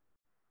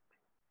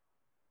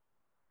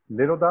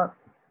 Little dot,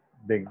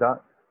 big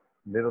dot,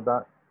 little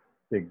dot,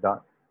 big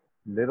dot,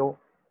 little,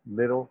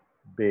 little,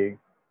 big,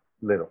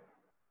 little.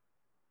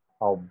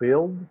 I'll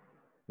build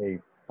a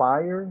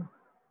fire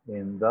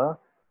in the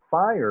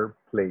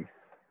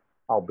fireplace.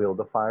 I'll build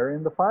a fire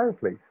in the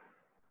fireplace.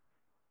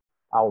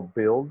 I'll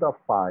build a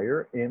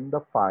fire in the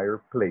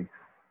fireplace.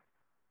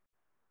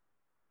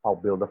 I'll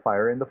build a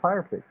fire in the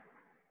fireplace.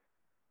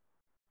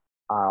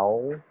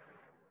 I'll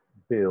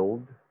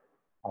build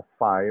a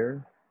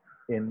fire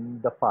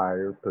in the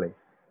fireplace.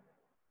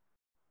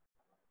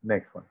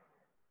 Next one.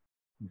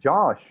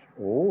 Josh,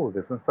 oh,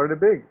 this one started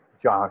big.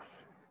 Josh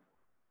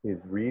is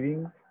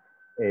reading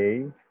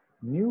a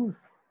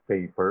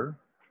newspaper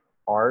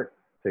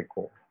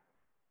article.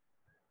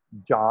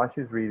 Josh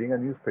is reading a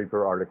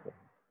newspaper article.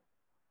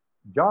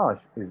 Josh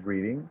is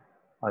reading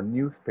a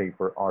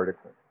newspaper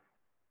article.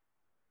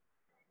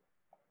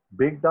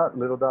 Big dot,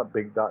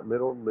 big dot,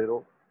 little,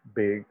 little,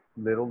 big,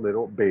 little,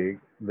 little, big,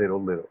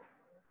 little, little.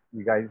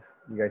 You guys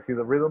see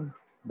the rhythm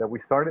that we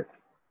started?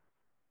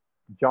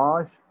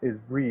 Josh is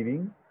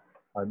reading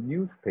a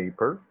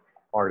newspaper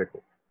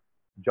article.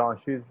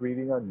 Josh is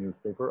reading a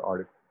newspaper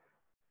article.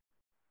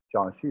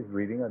 Josh is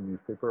reading a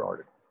newspaper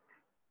article.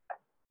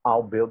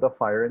 I'll build a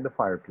fire in the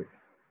fireplace.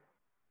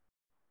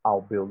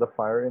 I'll build a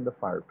fire in the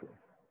fireplace.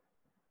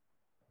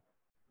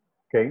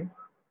 Okay?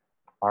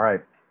 All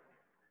right.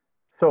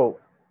 So,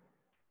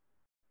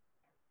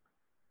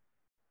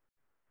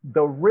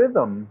 the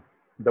rhythm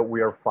that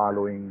we are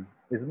following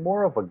is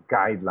more of a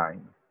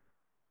guideline.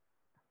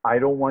 I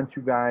don't want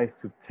you guys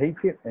to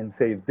take it and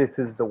say, this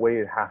is the way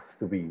it has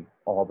to be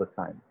all the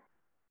time.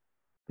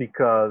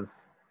 Because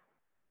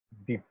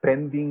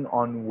depending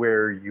on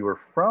where you're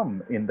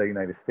from in the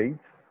United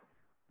States,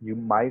 you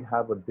might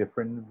have a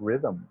different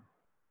rhythm.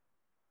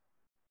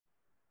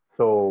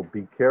 So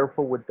be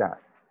careful with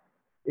that.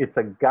 It's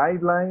a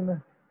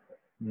guideline,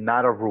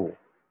 not a rule.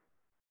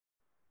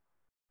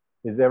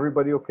 Is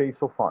everybody okay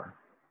so far?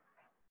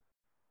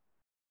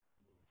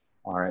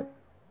 All right.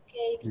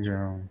 Okay.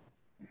 Yeah.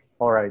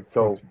 All right,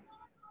 so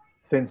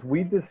since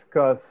we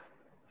discussed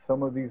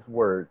some of these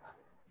words,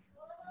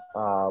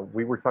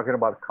 we were talking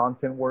about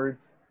content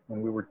words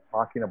and we were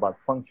talking about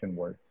function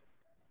words.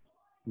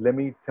 Let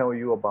me tell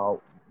you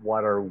about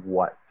what are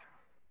what.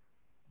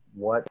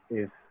 What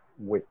is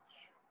which?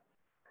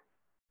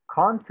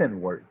 Content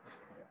words.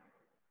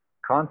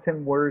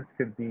 Content words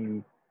could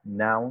be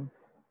nouns,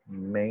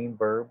 main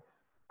verbs,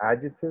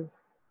 adjectives,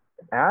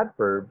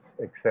 adverbs,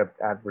 except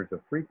adverbs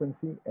of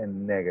frequency,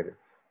 and negatives.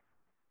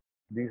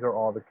 These are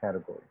all the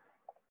categories.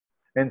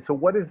 And so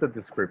what is the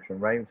description,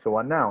 right? So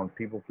a noun,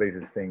 people,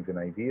 places, things, and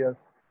ideas.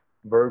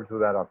 Verbs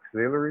without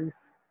auxiliaries.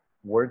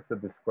 Words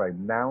that describe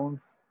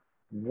nouns.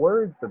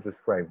 Words that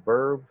describe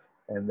verbs.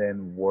 And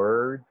then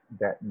words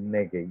that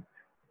negate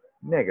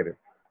negatives.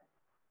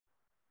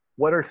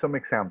 What are some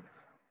examples?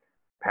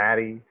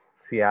 Patty,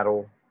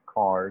 Seattle,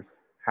 cars,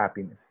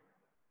 happiness.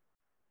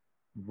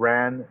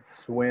 Ran,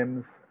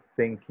 swims,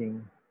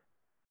 thinking.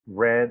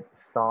 Read,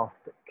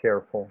 soft,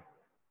 careful.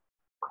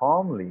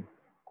 Calmly,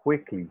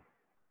 quickly,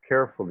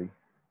 carefully,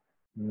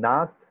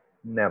 not,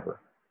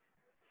 never.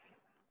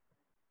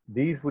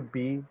 These would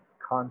be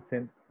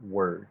content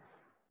words.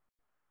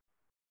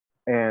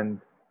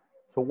 And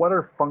so what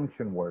are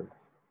function words?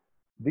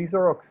 These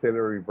are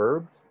auxiliary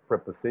verbs,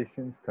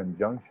 prepositions,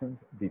 conjunctions,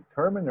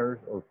 determiners,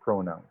 or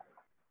pronouns.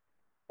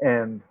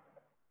 And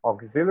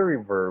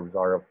auxiliary verbs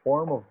are a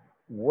form of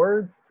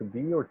words to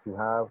be or to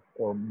have,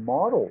 or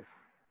modals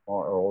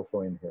are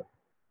also in here.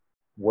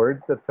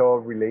 Words that tell a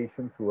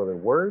relation to other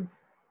words,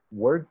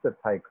 words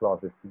that tie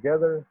clauses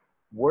together,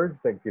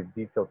 words that give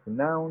detail to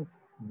nouns,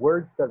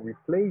 words that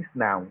replace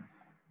nouns.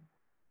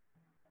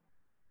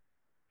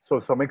 So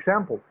some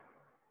examples.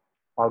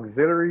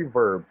 Auxiliary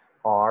verbs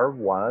are,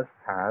 was,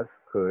 has,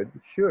 could,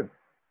 should.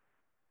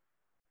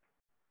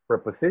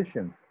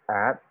 Prepositions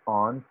at,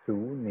 on, to,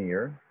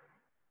 near.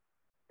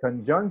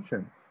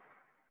 Conjunctions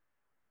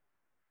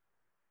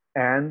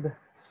and,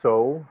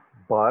 so,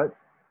 but,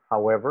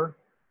 however.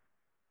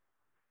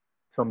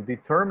 Some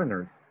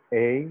determiners,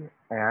 a,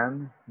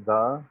 and,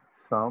 the,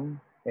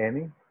 some,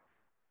 any,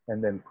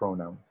 and then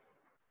pronouns.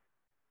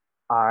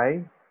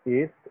 I,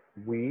 it,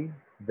 we,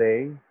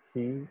 they,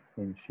 he,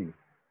 and she.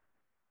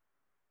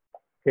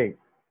 Okay,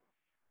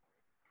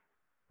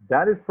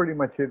 that is pretty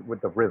much it with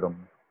the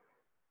rhythm.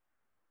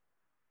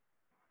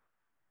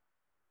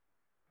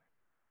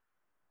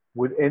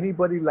 Would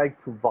anybody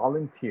like to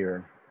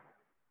volunteer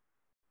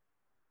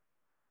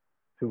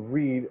to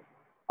read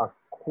a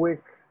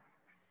quick,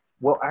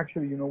 well,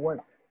 actually, you know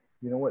what?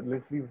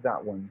 Let's leave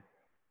that one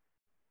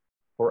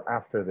for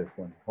after this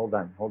one. Hold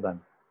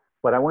on.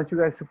 But I want you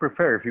guys to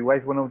prepare. If you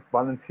guys want to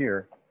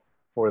volunteer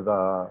for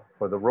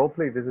the role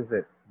play, this is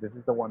it. This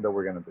is the one that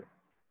we're gonna do.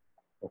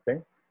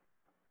 Okay?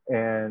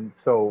 And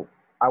so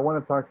I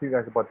want to talk to you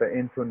guys about the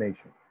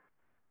intonation.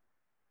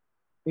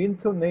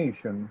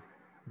 Intonation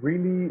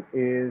really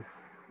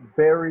is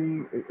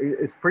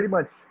it's pretty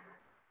much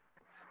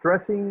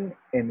stressing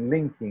and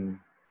linking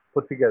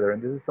put together.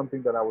 And this is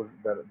something that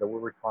that we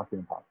were talking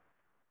about.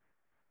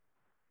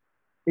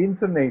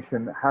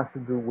 Intonation has to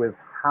do with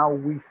how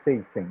we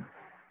say things.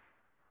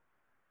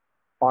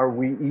 Are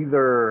we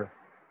either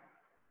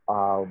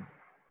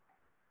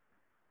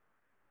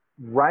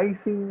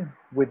rising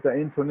with the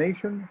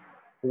intonation,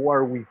 or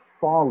are we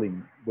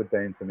falling with the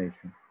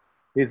intonation?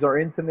 Is our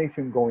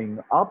intonation going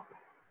up?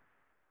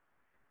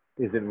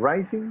 Is it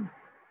rising,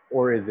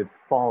 or is it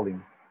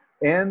falling?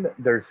 And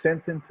there's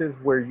sentences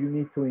where you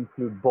need to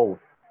include both.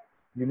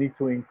 You need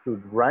to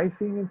include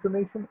rising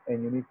intonation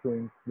and you need to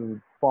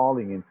include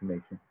falling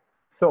intonation.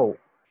 So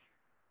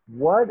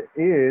what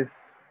is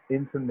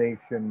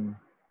intonation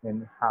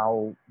and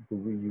how do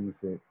we use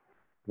it?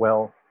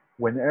 Well,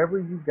 whenever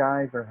you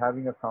guys are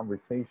having a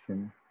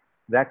conversation,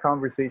 that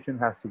conversation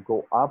has to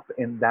go up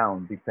and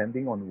down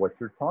depending on what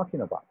you're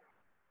talking about.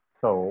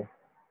 So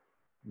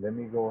let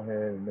me go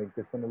ahead and make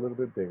this one a little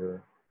bit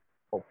bigger.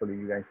 Hopefully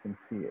you guys can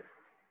see it.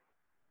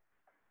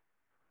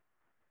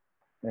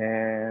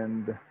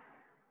 And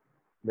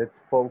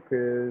let's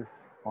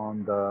focus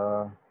on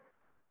the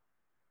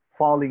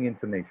falling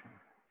intonation.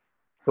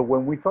 So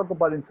when we talk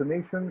about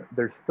intonation,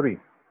 there's three.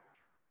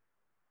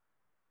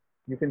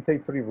 You can say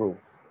three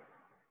rules.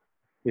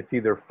 It's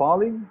either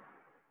falling,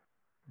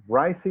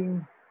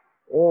 rising,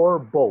 or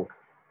both,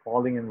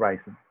 falling and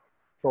rising.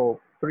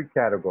 So three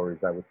categories,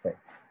 I would say.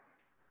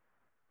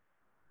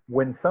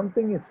 When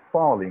something is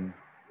falling,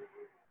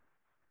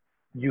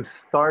 you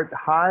start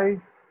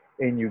high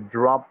and you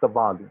drop the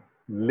volume,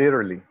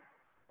 literally.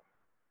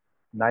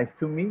 Nice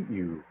to meet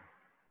you.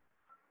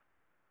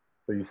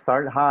 So you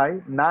start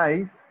high,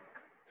 nice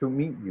to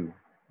meet you,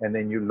 and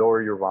then you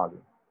lower your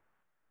volume.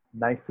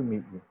 Nice to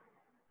meet you.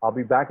 I'll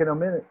be back in a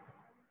minute.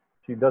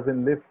 She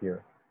doesn't live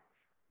here.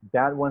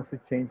 Dad wants to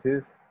change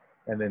his,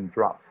 and then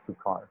drops to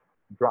car,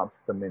 drops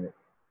the minute,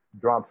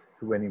 drops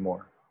to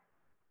anymore.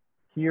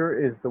 Here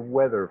is the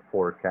weather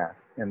forecast,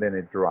 and then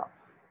it drops,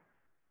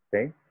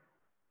 okay?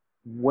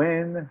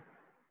 When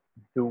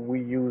do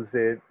we use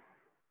it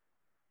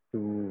to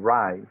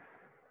rise?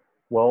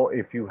 Well,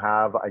 if you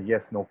have a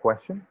yes, no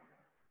question.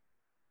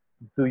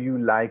 Do you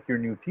like your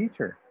new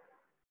teacher?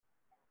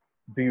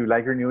 Do you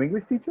like your new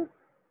English teacher?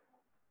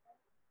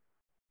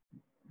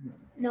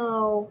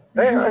 No.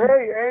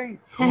 Hey.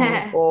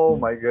 Oh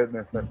my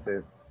goodness, that's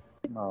it.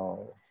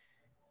 No.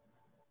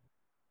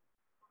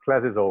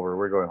 Class is over,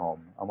 we're going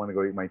home. I'm gonna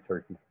go eat my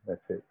turkey.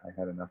 That's it, I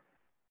had enough.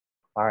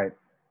 All right.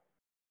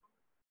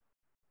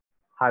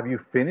 Have you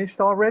finished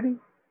already?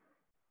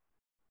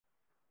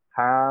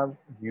 Have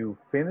you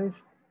finished?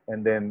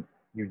 And then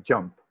you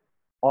jump.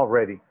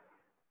 Already.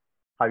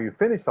 Have you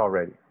finished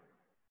already?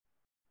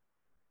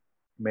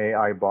 May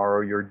I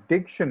borrow your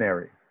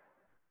dictionary?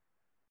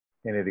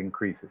 And it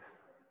increases.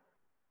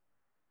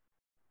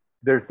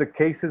 There's the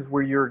cases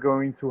where you're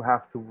going to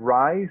have to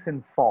rise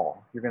and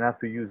fall. You're going to have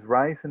to use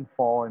rise and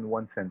fall in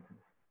one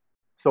sentence.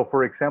 So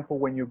for example,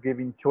 when you're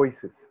giving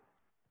choices,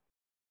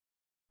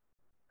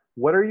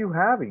 what are you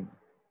having?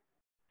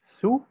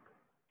 Soup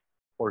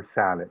or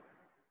salad?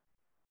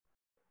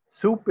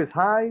 Soup is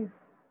high,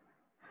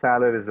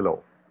 salad is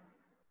low.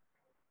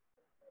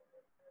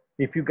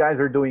 If you guys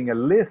are doing a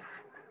list,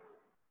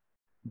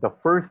 the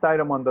first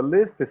item on the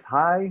list is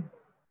high,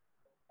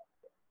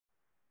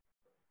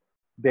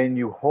 then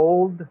you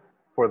hold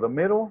for the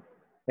middle,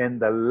 And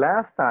the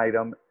last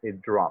item,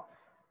 it drops.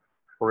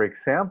 For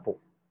example,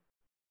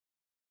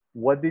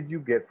 what did you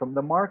get from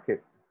the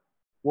market?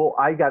 Well,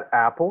 I got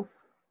apples,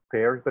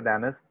 pears,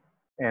 bananas,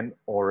 and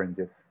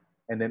oranges.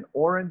 And then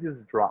oranges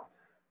drops.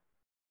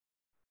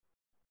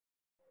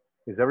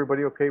 Is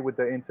everybody okay with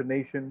the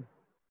intonation?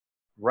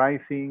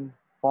 Rising,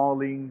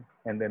 falling,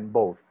 and then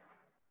both.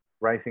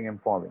 Rising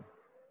and falling.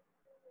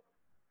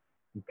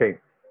 Okay.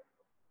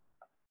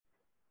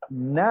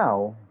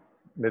 Now,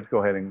 let's go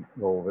ahead and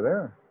go over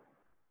there.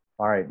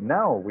 All right,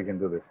 now we can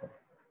do this one.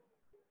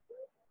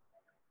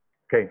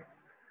 Okay.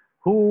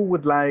 Who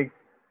would like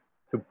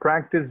to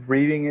practice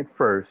reading it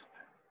first?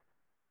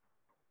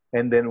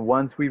 And then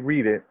once we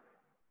read it,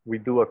 we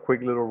do a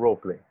quick little role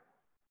play.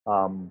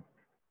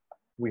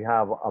 We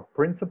have a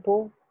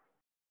principal,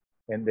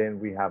 and then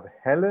we have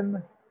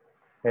Helen,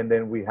 and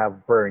then we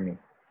have Bernie.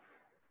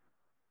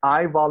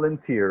 I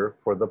volunteer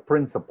for the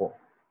principal.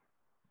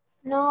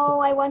 No,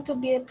 I want to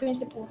be the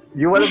principal.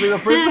 You want to be the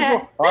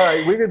principal? All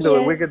right, we can do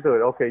it. We Yes. can do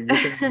it. Okay,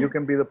 you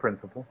can be the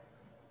principal.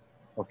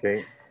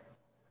 Okay.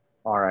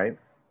 All right.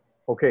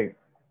 Okay.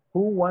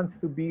 Who wants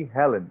to be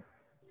Helen?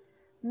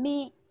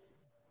 Me.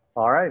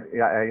 All right.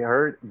 Yeah, I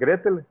heard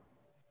Gretel.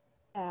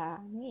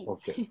 Me.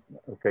 Okay.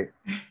 Okay.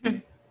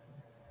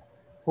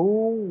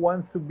 Who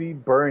wants to be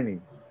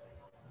Bernie?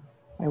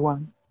 I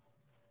want.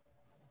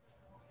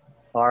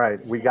 All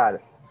right, we got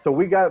it. So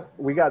we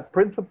got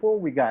principal,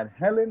 we got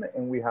Helen,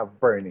 and we have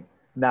Bernie.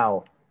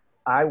 Now,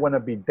 I want to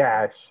be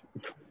Dash.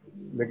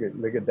 Look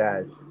at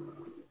Dash.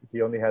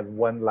 He only has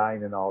one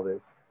line in all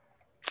this.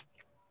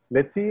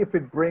 Let's see if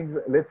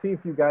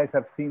you guys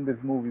have seen this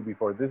movie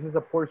before. This is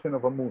a portion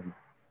of a movie.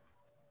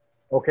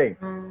 Okay.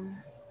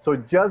 So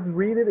just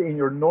read it in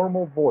your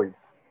normal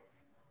voice.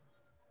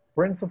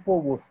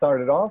 Principal will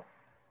start it off,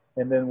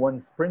 and then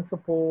once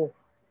principal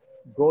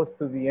goes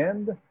to the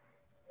end,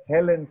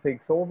 Helen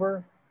takes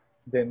over,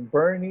 then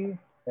Bernie,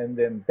 and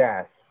then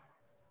Dash.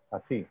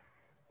 Así.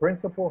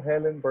 Principal,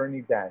 Helen,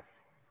 Bernie, Dash.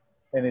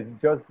 And it's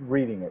just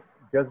reading it.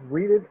 Just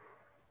read it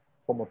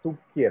como tú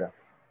quieras.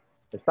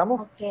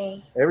 ¿Estamos?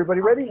 Okay.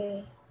 Everybody ready?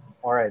 Okay.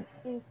 All right.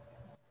 Yes.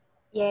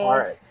 Yes. All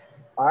right.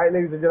 All right,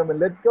 ladies and gentlemen,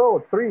 let's go.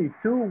 3,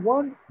 2,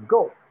 1,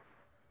 go.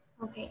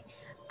 Okay.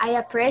 I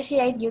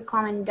appreciate you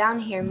coming down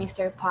here,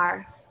 Mr.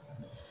 Parr.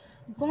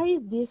 What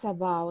is this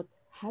about?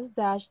 Has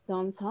Dash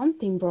done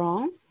something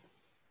wrong?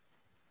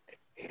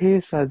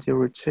 He's a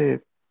direct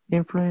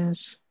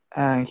influence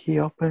and he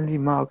openly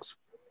mocks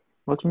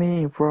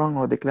me in front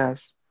of the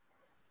class.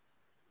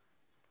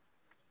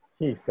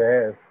 He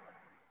says,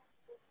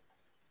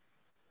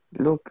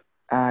 Look,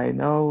 I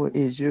know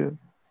it's you.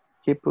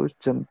 He put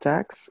some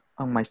tags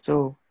on my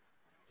stove.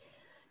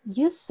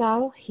 You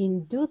saw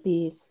him do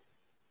this.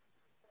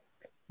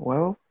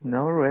 Well,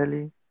 no,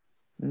 really.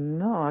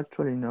 No,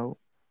 actually, no.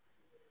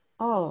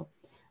 Oh,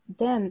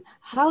 then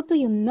how do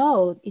you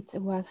know it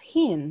was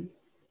him?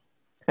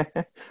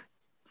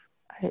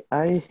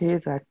 I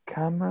hit a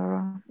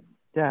camera.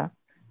 Yeah,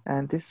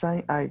 and this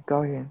time I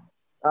got him.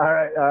 all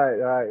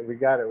right. We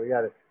got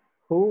it.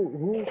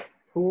 Who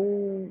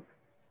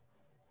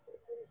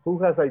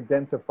has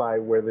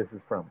identified where this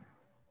is from?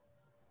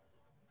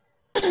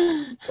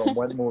 From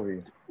what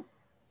movie?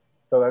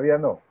 Todavía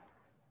no.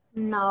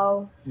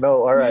 No.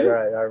 No, all right.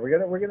 We're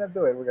gonna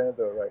do it.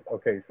 Right.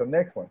 Okay, so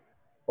next one.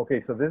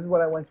 Okay, so this is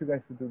what I want you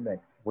guys to do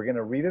next. We're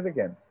gonna read it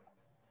again.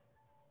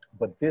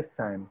 But this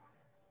time,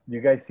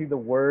 you guys see the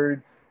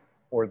words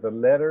or the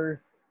letters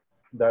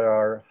that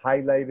are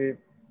highlighted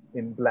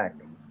in black.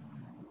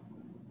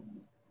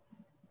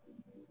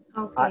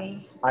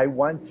 Okay. I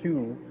want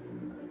you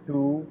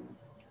to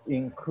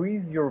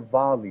increase your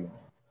volume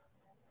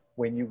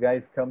when you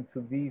guys come to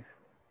these,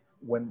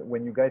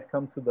 when you guys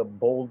come to the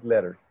bold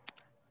letters.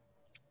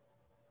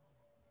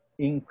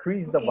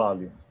 Increase the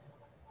volume,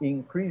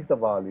 increase the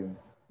volume,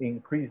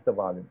 increase the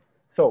volume.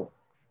 So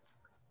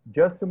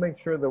just to make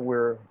sure that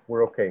we're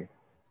okay,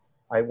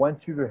 I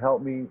want you to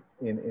help me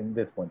in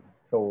this one.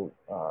 So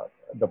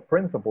the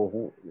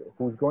principal,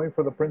 who's going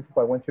for the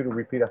principal, I want you to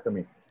repeat after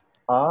me.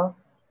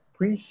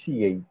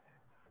 Appreciate.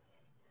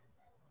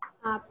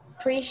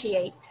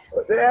 Appreciate.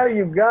 There,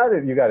 you got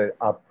it.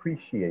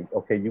 Appreciate.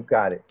 Okay, you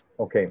got it.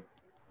 Okay,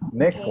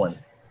 next one.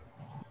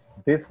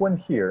 This one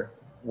here,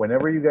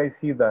 whenever you guys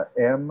see the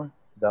M,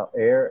 the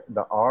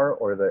R,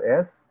 or the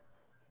S,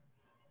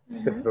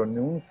 se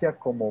pronuncia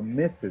como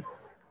Mrs.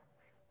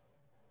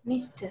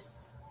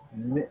 Mrs.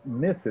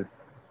 Mrs.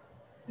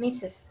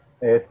 Mrs.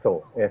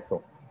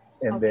 Eso.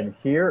 And then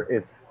here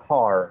is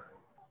par.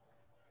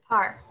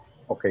 Par.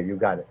 Okay, you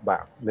got it.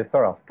 Bye. Let's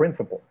start off.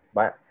 Principal.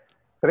 Bye.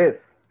 3,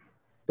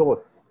 2,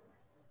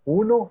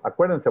 1.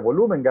 Acuérdense,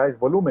 volumen, guys,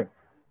 volumen.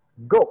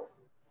 Go.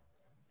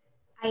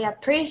 I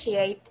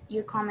appreciate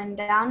you coming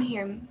down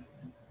here,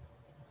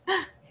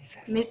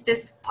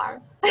 Mrs.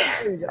 Parr.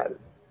 You got it.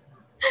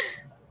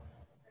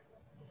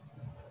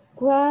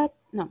 What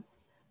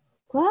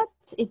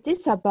is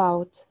this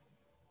about?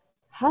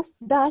 Has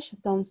Dash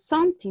done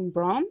something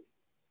wrong?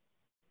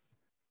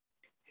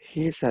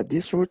 He's a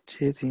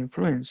disruptive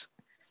influence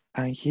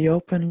and he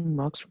openly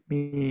mocks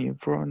me in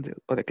front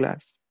of the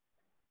class.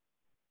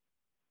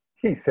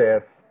 He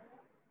says,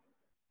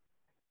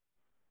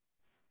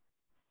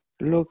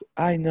 Look,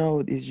 I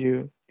know it's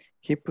you.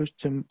 He put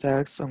some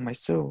tags on my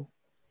soul.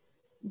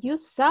 You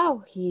saw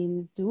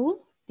him do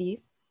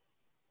this?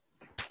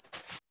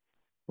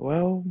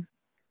 Well,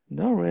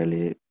 not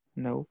really.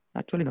 No,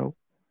 actually no.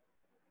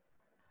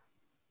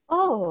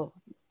 Oh,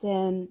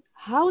 then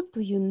how do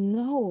you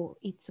know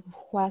it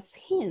was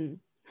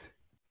him?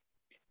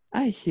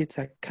 I hit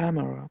a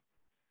camera.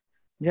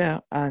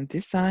 Yeah, and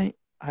this time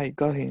I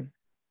got him.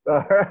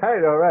 all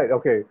right.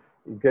 Okay,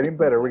 we're getting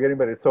better. We're getting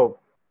better. So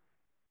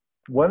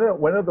one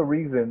of the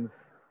reasons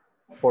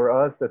for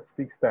us that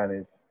speak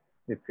Spanish,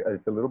 it's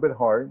a little bit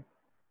hard,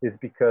 is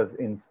because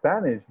in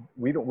Spanish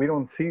we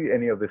don't see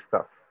any of this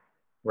stuff,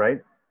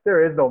 right?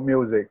 There is no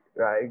music,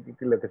 right?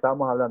 Lo que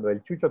estábamos hablando,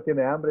 el chucho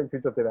tiene hambre, el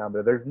chucho tiene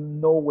hambre. There's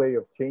no way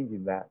of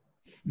changing that.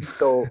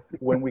 So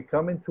when we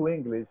come into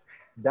English,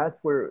 that's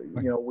where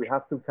we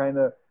have to kind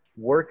of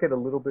work it a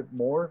little bit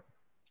more,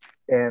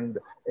 and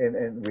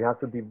we have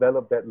to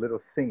develop that little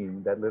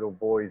singing, that little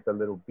voice, that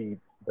little beat,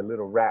 the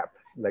little rap,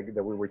 like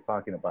that we were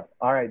talking about.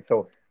 All right,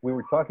 so we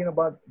were talking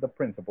about the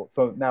principle.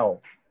 So now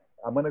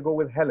I'm gonna go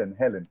with Helen.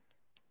 Helen,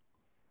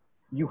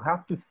 you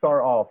have to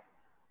start off.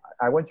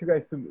 I want you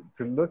guys to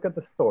look at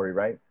the story,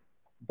 right?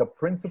 The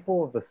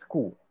principal of the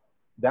school.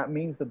 That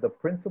means that the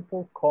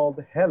principal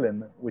called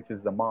Helen, which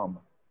is the mom.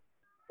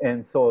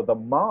 And so the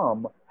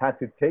mom had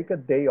to take a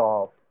day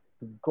off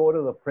to go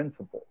to the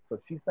principal. So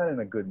she's not in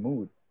a good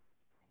mood.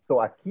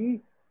 So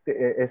aquí,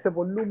 ese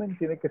volumen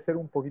tiene que ser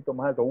un poquito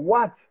más alto.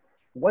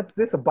 What's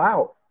this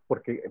about?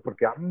 Porque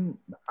I'm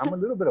a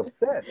little bit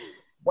upset.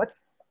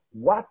 What's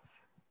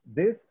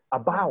this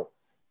about?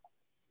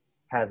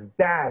 Has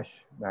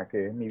Dash,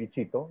 que es mi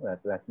bichito,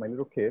 that's my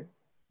little kid,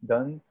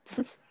 done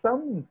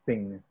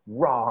something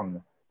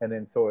wrong? And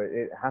then so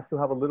it has to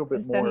have a little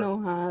bit Está more.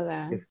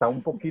 enojada. Está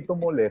un poquito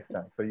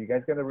molesta. So you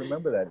guys got to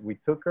remember that. We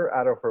took her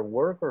out of her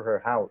work or her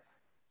house.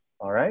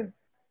 All right?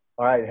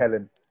 All right,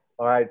 Helen.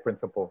 All right,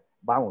 principal.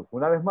 Vamos,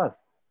 una vez más.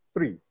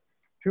 3,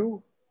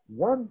 2,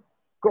 1,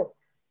 go.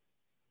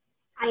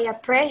 I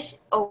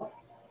appreciate, oh,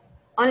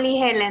 only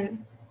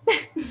Helen.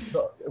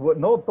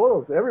 No,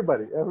 todos,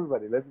 everybody,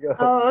 let's go.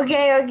 Oh,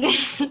 okay.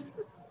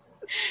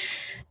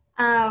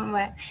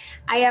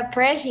 I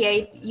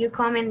appreciate you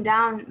coming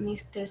down,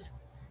 Mr.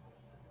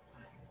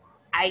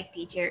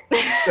 Teacher.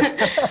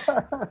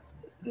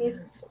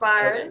 Mrs.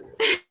 Parr.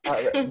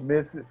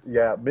 Mrs.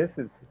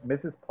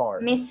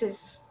 Parr.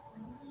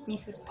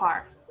 Mrs.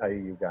 Parr.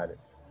 You got it.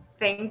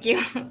 Thank you.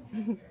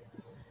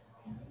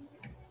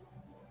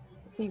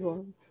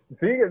 Sigo.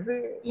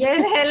 Sigue.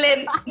 Yes,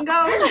 Helen.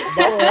 Go.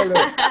 Helen.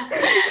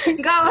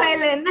 Go,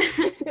 Helen.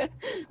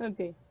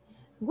 Okay.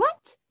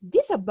 What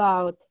this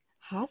about?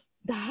 Has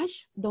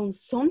Dash done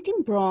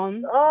something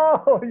wrong?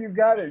 Oh, you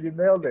got it. You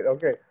nailed it.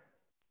 Okay.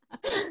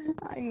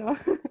 I know.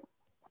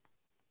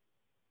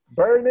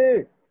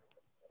 Bernie.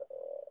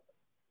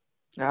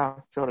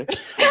 Sorry.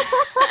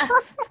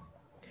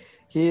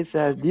 He's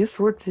a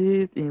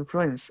disruptive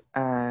influence,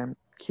 and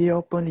he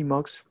openly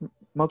mocks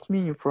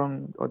me in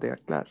front of the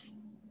class.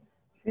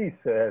 He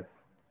says,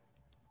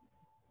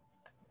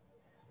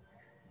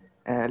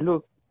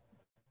 look,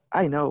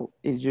 I know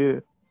it's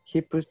you.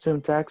 He put some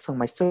tags on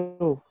my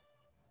soul.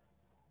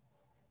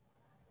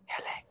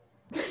 Helen.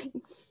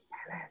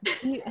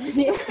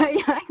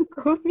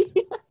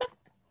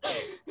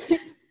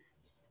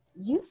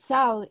 You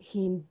saw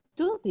him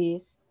do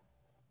this?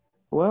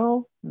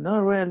 Well,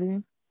 not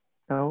really.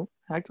 No,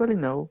 actually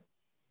no.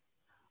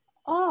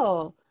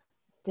 Oh,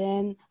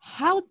 then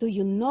how do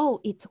you know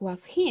it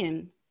was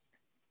him?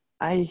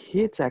 I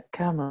hit a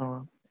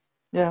camera.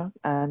 Yeah,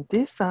 and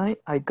this time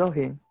I got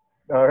him.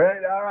 all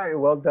right.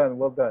 Well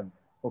done.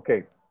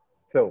 Okay,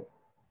 so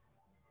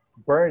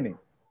Bernie.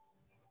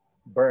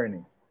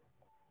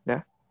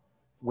 Yeah.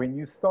 When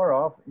you start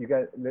off, you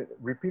got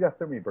repeat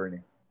after me,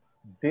 Bernie.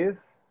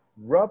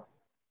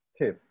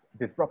 Disruptive.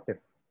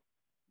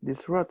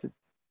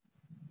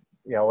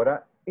 Y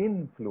ahora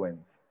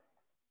influence.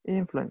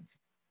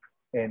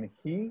 And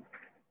he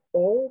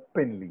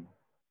openly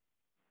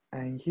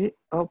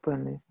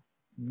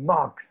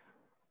mocks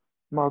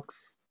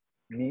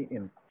me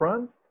in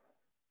front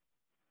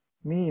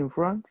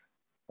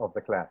of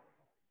the class.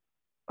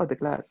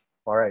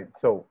 All right,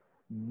 so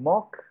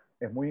mock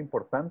es muy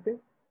importante,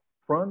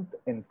 front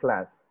en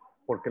class,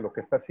 porque lo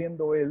que está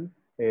haciendo él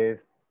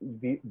es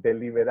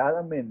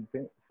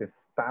deliberadamente se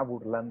está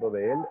burlando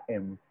de él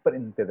en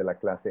frente de la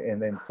clase.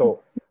 And then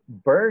so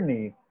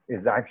Bernie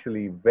is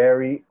actually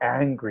very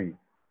angry.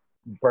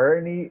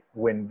 Bernie,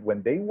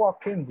 when they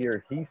walk in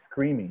here, he's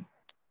screaming.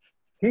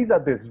 He's a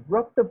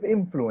disruptive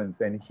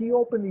influence and he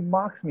openly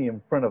mocks me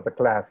in front of the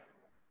class.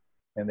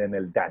 And then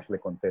el Dash le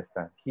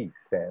contesta, he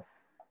says,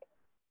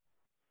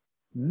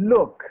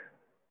 look,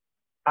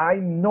 I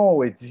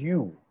know it's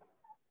you.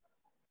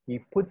 He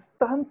puts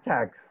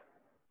thumbtacks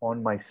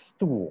on my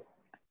stool.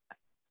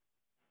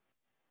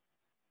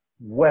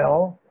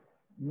 Well,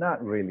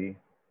 not really.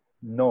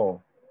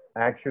 No,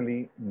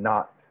 Actually,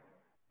 not.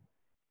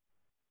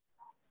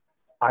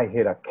 I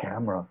hit a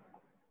camera.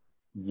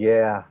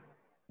 Yeah.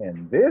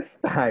 And this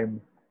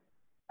time,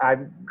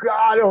 I've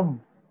got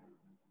him.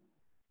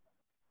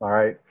 All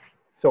right.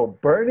 So,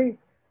 Bernie,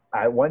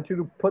 I want you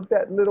to put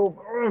that little,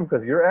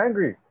 because you're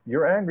angry.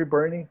 You're angry,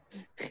 Bernie.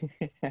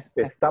 Te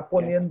está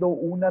poniendo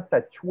una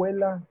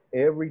tachuela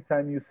every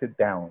time you sit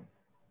down.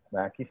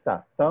 Aquí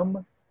está.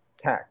 Thumb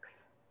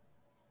tax.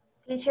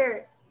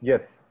 Teacher,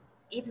 Yes.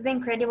 it's the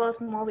Incredibles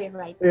movie,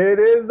 right? It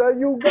is that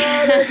you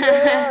got it.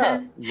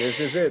 Yeah. This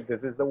is it.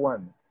 This is the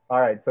one. All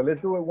right. So, let's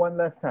do it one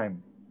last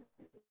time.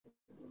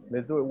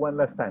 Let's do it one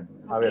last time.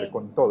 A ver,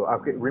 con todo.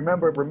 Okay.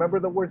 Remember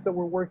the words that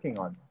we're working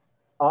on.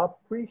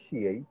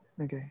 Appreciate.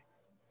 Okay.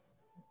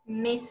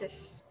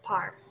 Mrs.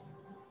 Parr.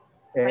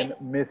 And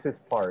Right. Mrs.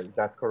 Parr,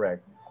 that's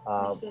correct.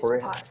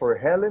 Mrs. Parr. For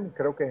Helen,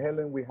 creo que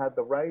Helen, we had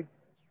the right.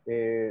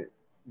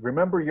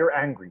 Remember, you're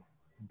angry.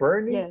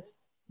 Bernie, Yes.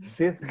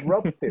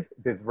 disruptive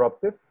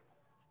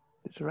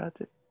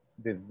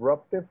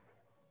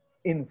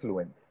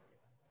influence.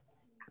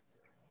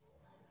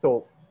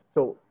 So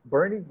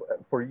Bernie,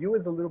 for you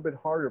is a little bit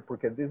harder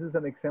because this is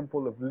an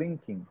example of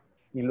linking.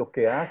 Y lo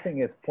que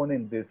hacen es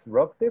ponen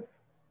disruptive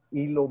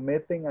y lo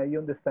meten ahí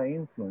donde está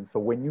influence. So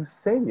when you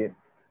say it,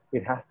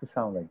 it has to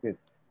sound like this.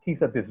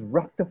 He's a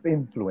disruptive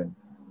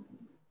influence.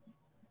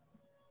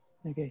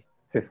 Okay.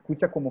 Se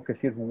escucha como que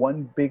si es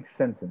one big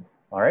sentence.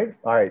 All right?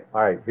 All right.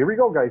 All right. Here we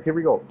go, guys. Here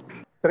we go.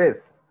 3,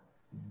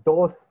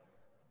 2,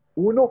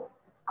 1,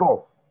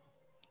 go.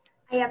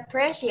 I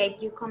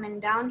appreciate you coming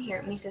down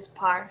here, Mrs.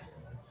 Parr.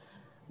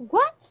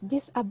 What's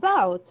this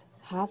about?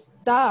 Has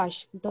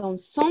Dash done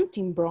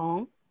something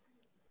wrong?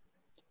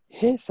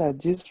 He's a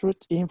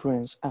disrupt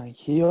influence and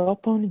he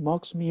openly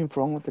mocks me in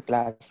front of the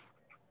class.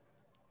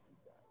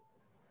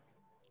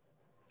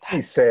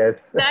 He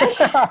says.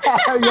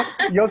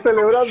 Yo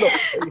celebrando.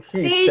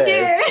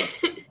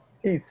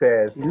 He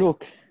says.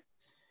 Look,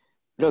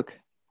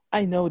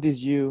 I know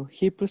this you.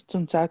 He put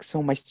some tax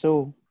on my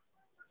soul.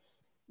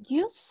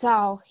 You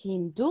saw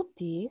him do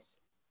this?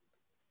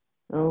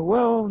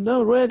 Well,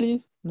 no,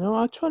 really.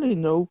 No, actually,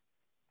 no.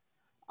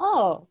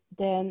 Oh,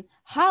 then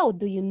how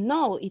do you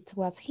know it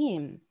was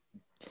him?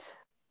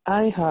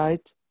 Sorry,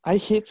 I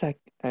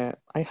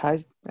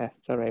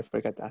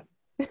forgot that.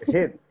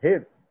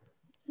 Hit.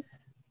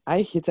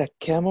 I hit a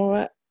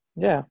camera,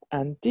 yeah,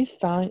 and this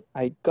time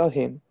I got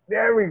him.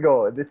 There we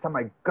go. This time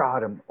I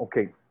got him.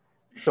 Okay,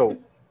 so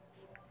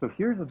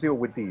here's the deal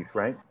with these,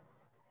 right?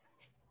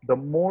 The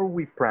more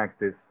we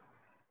practice,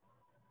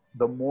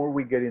 the more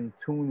we get in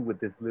tune with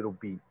this little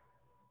beat.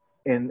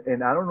 And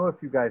I don't know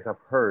if you guys have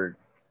heard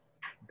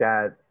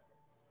that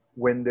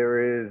when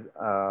there is,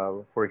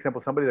 for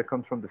example, somebody that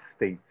comes from the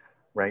States,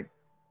 right?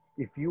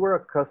 If you are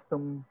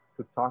accustomed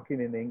to talking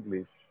in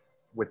English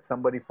with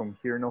somebody from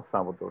here in El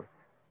Salvador,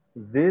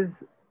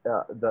 this,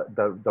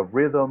 the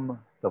rhythm,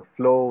 the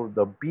flow,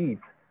 the beat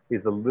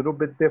is a little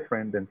bit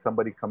different than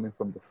somebody coming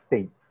from the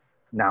States.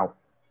 Now,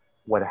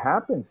 what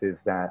happens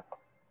is that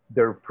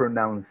their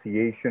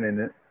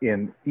pronunciation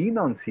and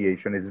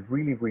enunciation is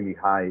really, really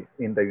high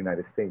in the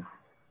United States.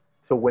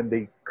 So when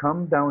they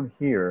come down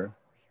here,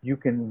 you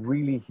can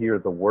really hear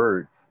the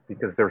words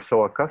because they're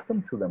so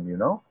accustomed to them, you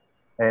know?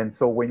 And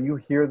so when you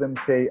hear them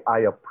say,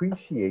 I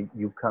appreciate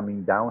you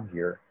coming down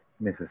here,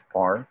 Mrs.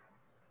 Parr,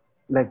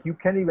 like you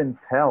can't even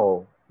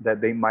tell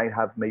that they might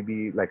have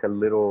maybe like a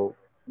little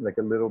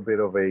bit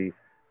of a,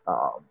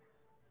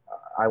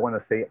 I want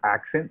to say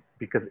accent,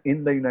 because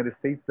in the United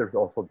States, there's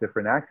also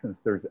different accents.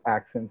 There's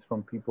accents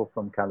from people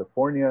from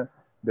California.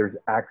 There's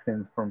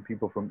accents from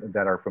people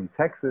that are from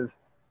Texas.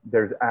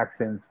 There's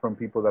accents from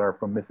people that are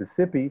from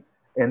Mississippi,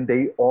 and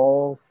they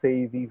all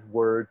say these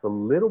words a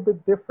little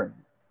bit different.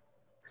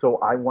 So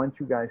I want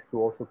you guys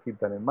to also keep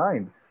that in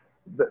mind.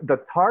 The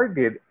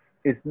target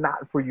is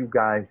not for you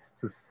guys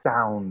to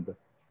sound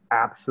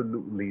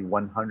absolutely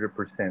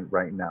 100%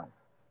 right now.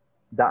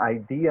 The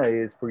idea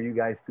is for you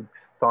guys to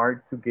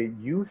start to get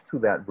used to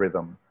that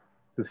rhythm,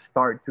 to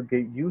start to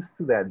get used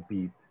to that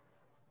beat,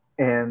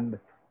 and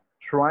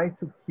try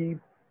to keep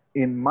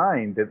in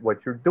mind that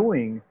what you're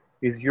doing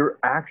is you're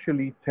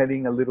actually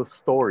telling a little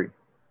story.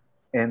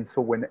 And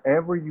so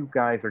whenever you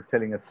guys are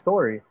telling a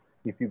story,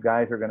 if you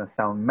guys are going to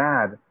sound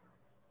mad,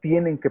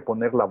 tienen que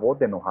poner la voz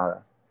de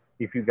enojada.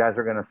 If you guys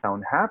are going to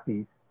sound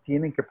happy,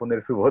 tienen que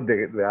poner su voz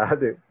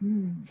de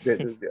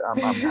I'm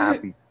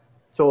happy.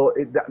 So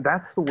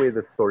that's the way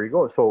the story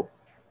goes. So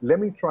let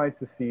me try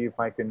to see if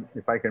I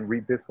can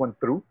read this one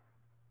through.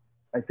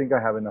 I think I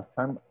have enough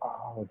time.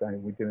 Oh,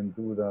 we didn't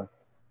do the,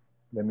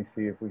 let me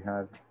see if we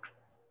had,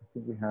 I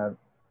think we had,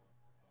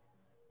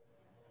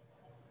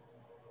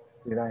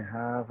 did I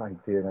have? I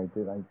did. I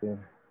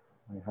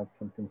had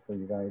something for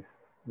you guys.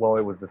 Well,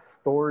 it was the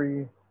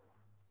story,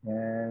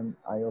 and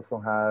I also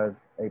had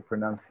a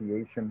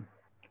pronunciation.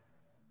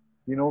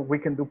 You know, we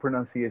can do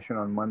pronunciation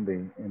on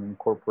Monday and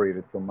incorporate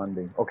it till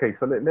Monday. Okay,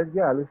 so let's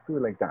do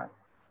it like that.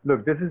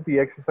 Look, this is the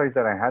exercise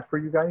that I had for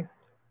you guys.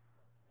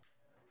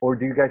 Or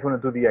do you guys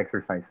want to do the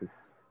exercises?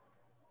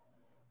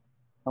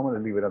 I'm going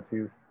to leave it up to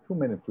you. 2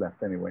 minutes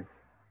left anyway.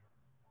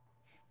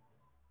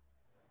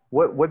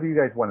 What do you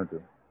guys want to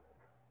do?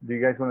 Do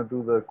you guys want to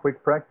do the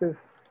quick practice,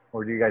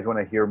 or do you guys want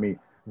to hear me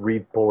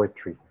read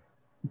poetry?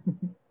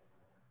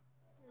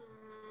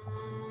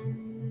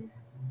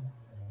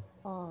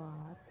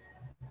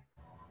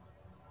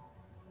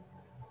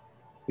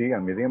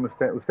 Díganme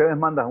ustedes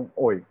mandan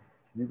hoy.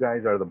 You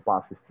guys are the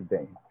bosses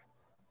today.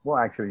 Well,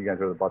 actually, you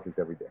guys are the bosses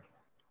every day.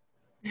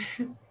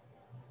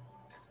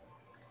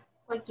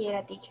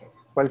 Cualquiera, teacher.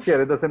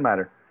 Cualquiera, it doesn't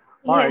matter.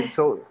 All right, Yes.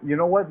 so you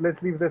know what?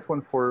 Let's leave this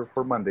one for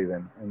Monday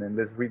then, and then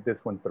let's read this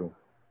one through.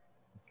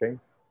 Okay?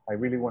 I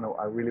really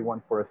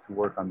want for us to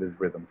work on this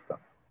rhythm stuff.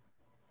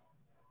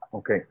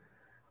 Okay.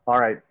 All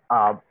right.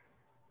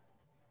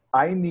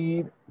 I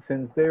need,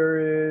 since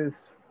there is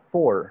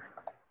 4,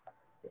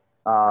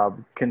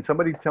 can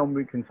somebody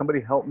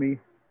help me?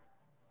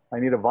 I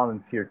need a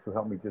volunteer to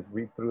help me just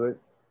read through it.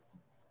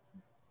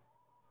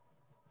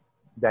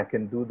 That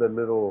can do the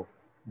little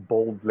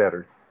bold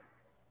letters.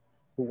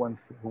 Who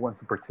wants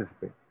to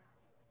participate?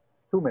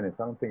 2 minutes.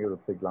 I don't think it'll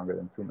take longer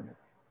than 2 minutes.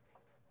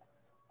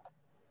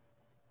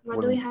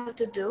 What do we have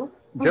to do?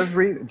 Just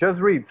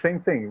read. Same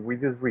thing. We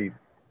just read.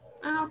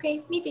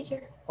 Okay, me,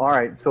 teacher. All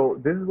right. So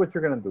this is what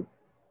you're gonna do.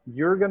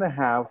 You're gonna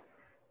have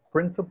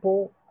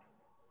principal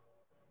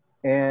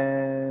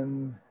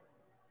and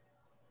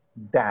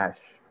dash.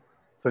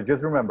 So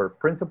just remember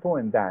principal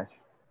and dash.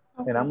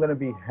 Okay. And I'm gonna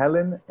be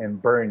Helen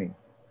and Bernie.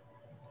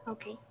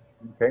 Okay.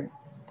 Okay.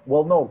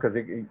 Well, no, because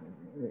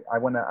I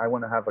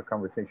wanna have a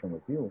conversation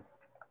with you.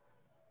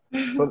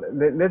 So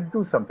let's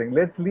do something.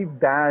 Let's leave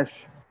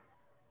dash.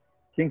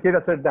 ¿Quién quiere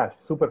hacer dash?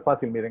 Súper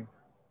fácil, miren.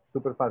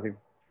 Súper fácil.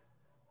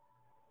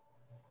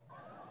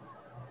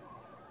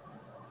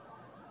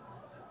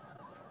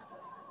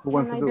 Who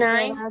wants to do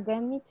it?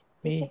 Again,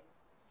 Me.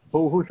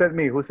 Who said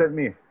me? Who said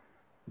me?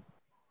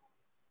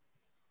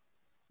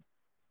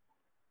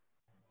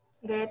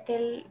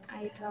 Gretel,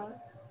 I thought.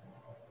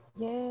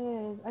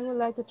 Yes, I would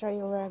like to try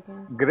over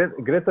again.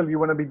 Gretel, you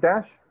want to be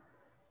dash?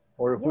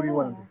 Or who do you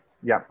want to be?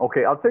 Yeah,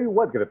 okay. I'll tell you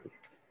what, Gretel.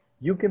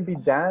 You can be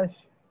dash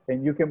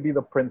and you can be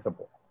the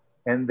principal.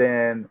 And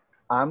then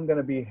I'm going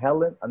to be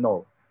Helen.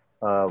 No,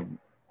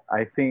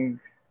 I think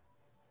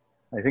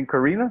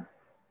Karina?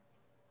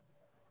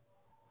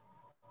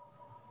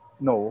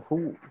 No,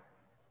 who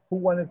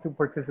wanted to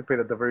participate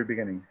at the very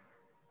beginning?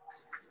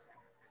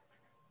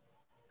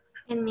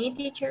 And me,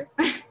 teacher.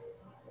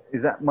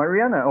 Is that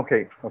Mariana?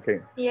 Okay,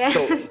 okay. Yeah.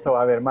 So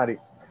a ver,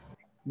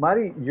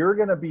 Mari, you're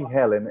going to be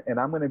Helen and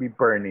I'm going to be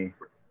Bernie.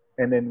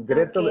 And then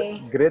Gretel, Okay.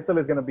 Gretel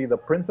is going to be the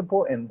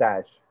principal and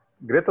dash.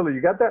 Gretel, you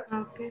got that?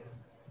 Okay.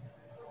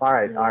 All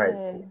right, all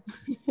right.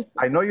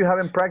 I know you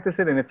haven't practiced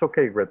it and it's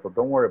okay, Gretel.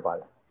 Don't worry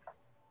about it.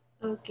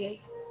 Okay.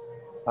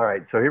 All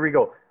right, so here we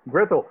go.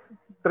 Gretel,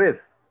 3,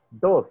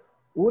 2,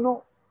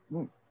 1.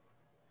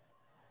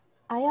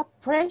 I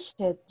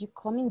appreciate you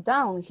coming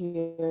down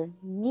here,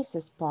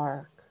 Mrs.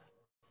 Park.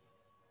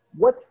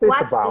 What's this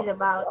What's about? this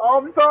about?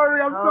 Oh, I'm sorry.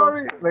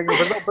 Oh. Like,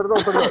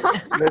 perdón.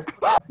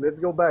 Let's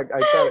go back. I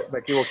thought it. Me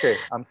equivoqué.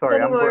 I'm sorry.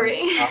 Don't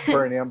worry.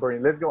 I'm Bernie.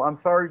 Let's go. I'm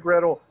sorry,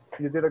 Gretel.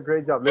 You did a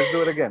great job. Let's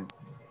do it again.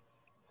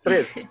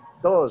 3,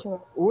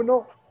 2,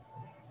 1.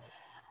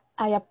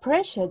 I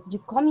appreciate you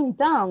coming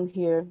down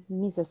here,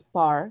 Mrs.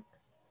 Park.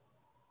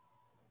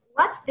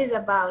 What's this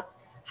about?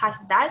 Has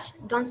Dash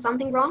done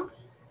something wrong?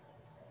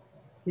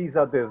 He's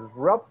a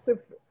disruptive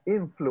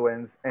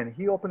influence and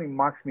he openly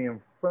mocks me in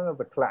front of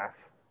the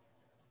class.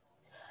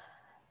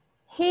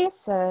 He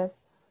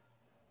says,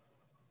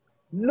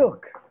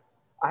 Look,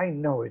 I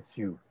know it's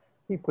you.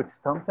 He puts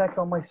thumbtacks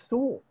on my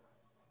stool.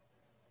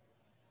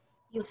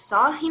 You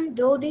saw him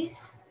do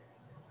this?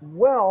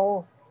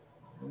 Well,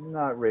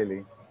 not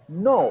really.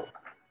 No,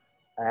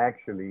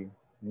 actually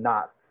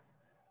not.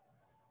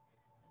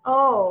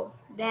 Oh,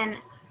 then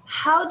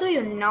how do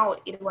you know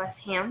it was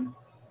him?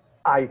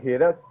 I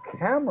hit a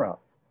camera.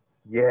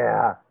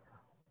 Yeah.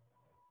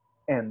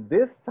 And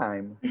this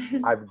time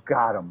I've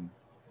got him.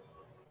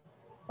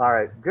 All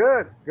right,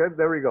 good.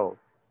 There we go.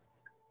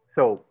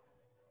 So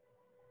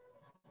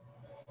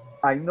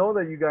I know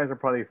that you guys are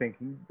probably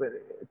thinking, but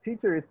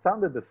teacher, it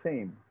sounded the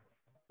same.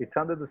 It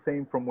sounded the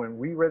same from when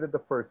we read it the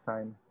first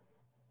time.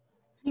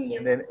 Yes.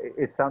 And then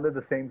it sounded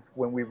the same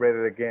when we read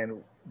it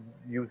again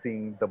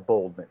using the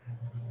boldness.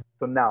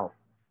 So now,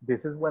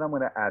 this is what I'm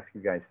going to ask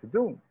you guys to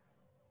do.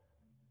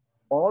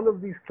 All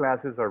of these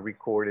classes are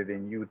recorded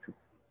in YouTube.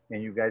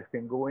 And you guys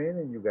can go in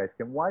and you guys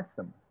can watch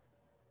them.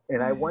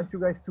 And I want you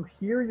guys to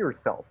hear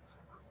yourself.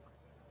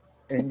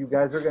 And you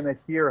guys are going to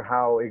hear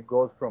how it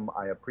goes from,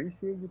 I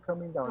appreciate you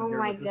coming down here.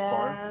 Oh my Mrs.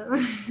 Park,"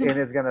 God. and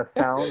it's going to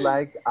sound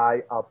like,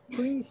 I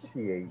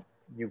appreciate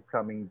you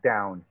coming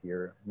down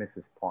here,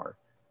 Mrs. Park.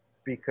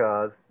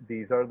 Because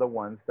these are the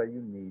ones that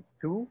you need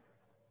to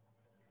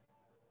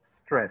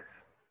stress,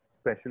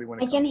 especially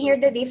when I can hear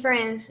the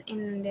difference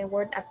in the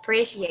word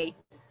appreciate,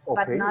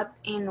 but Okay. not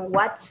in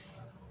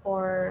what's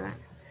or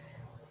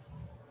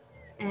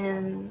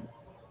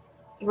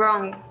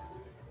wrong.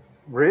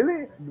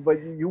 Really?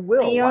 But you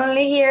will. I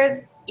only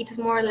hear it's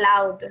more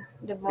loud,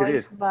 the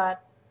voice, is.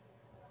 but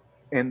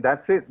And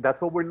that's it. That's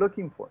what we're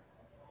looking for.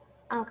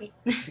 Okay.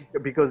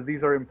 Because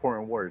these are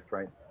important words,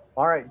 right?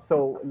 All right,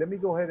 so let me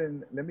go ahead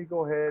and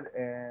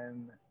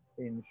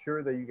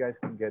ensure that you guys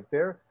can get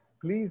there.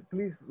 Please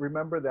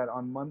remember that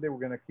on Monday we're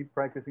gonna keep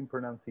practicing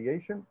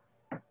pronunciation,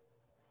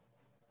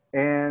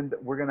 and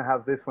we're gonna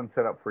have this one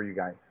set up for you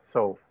guys.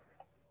 So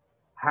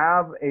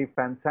have a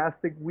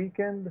fantastic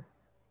weekend,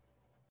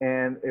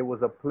 and it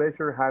was a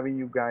pleasure having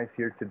you guys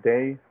here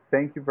today.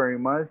 Thank you very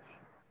much,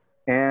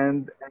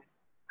 and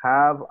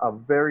have a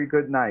very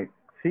good night.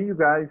 See you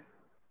guys.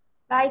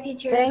 Bye,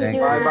 teacher. Thank you.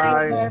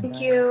 Bye-bye. Teacher.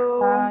 Thank you.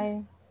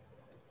 Bye.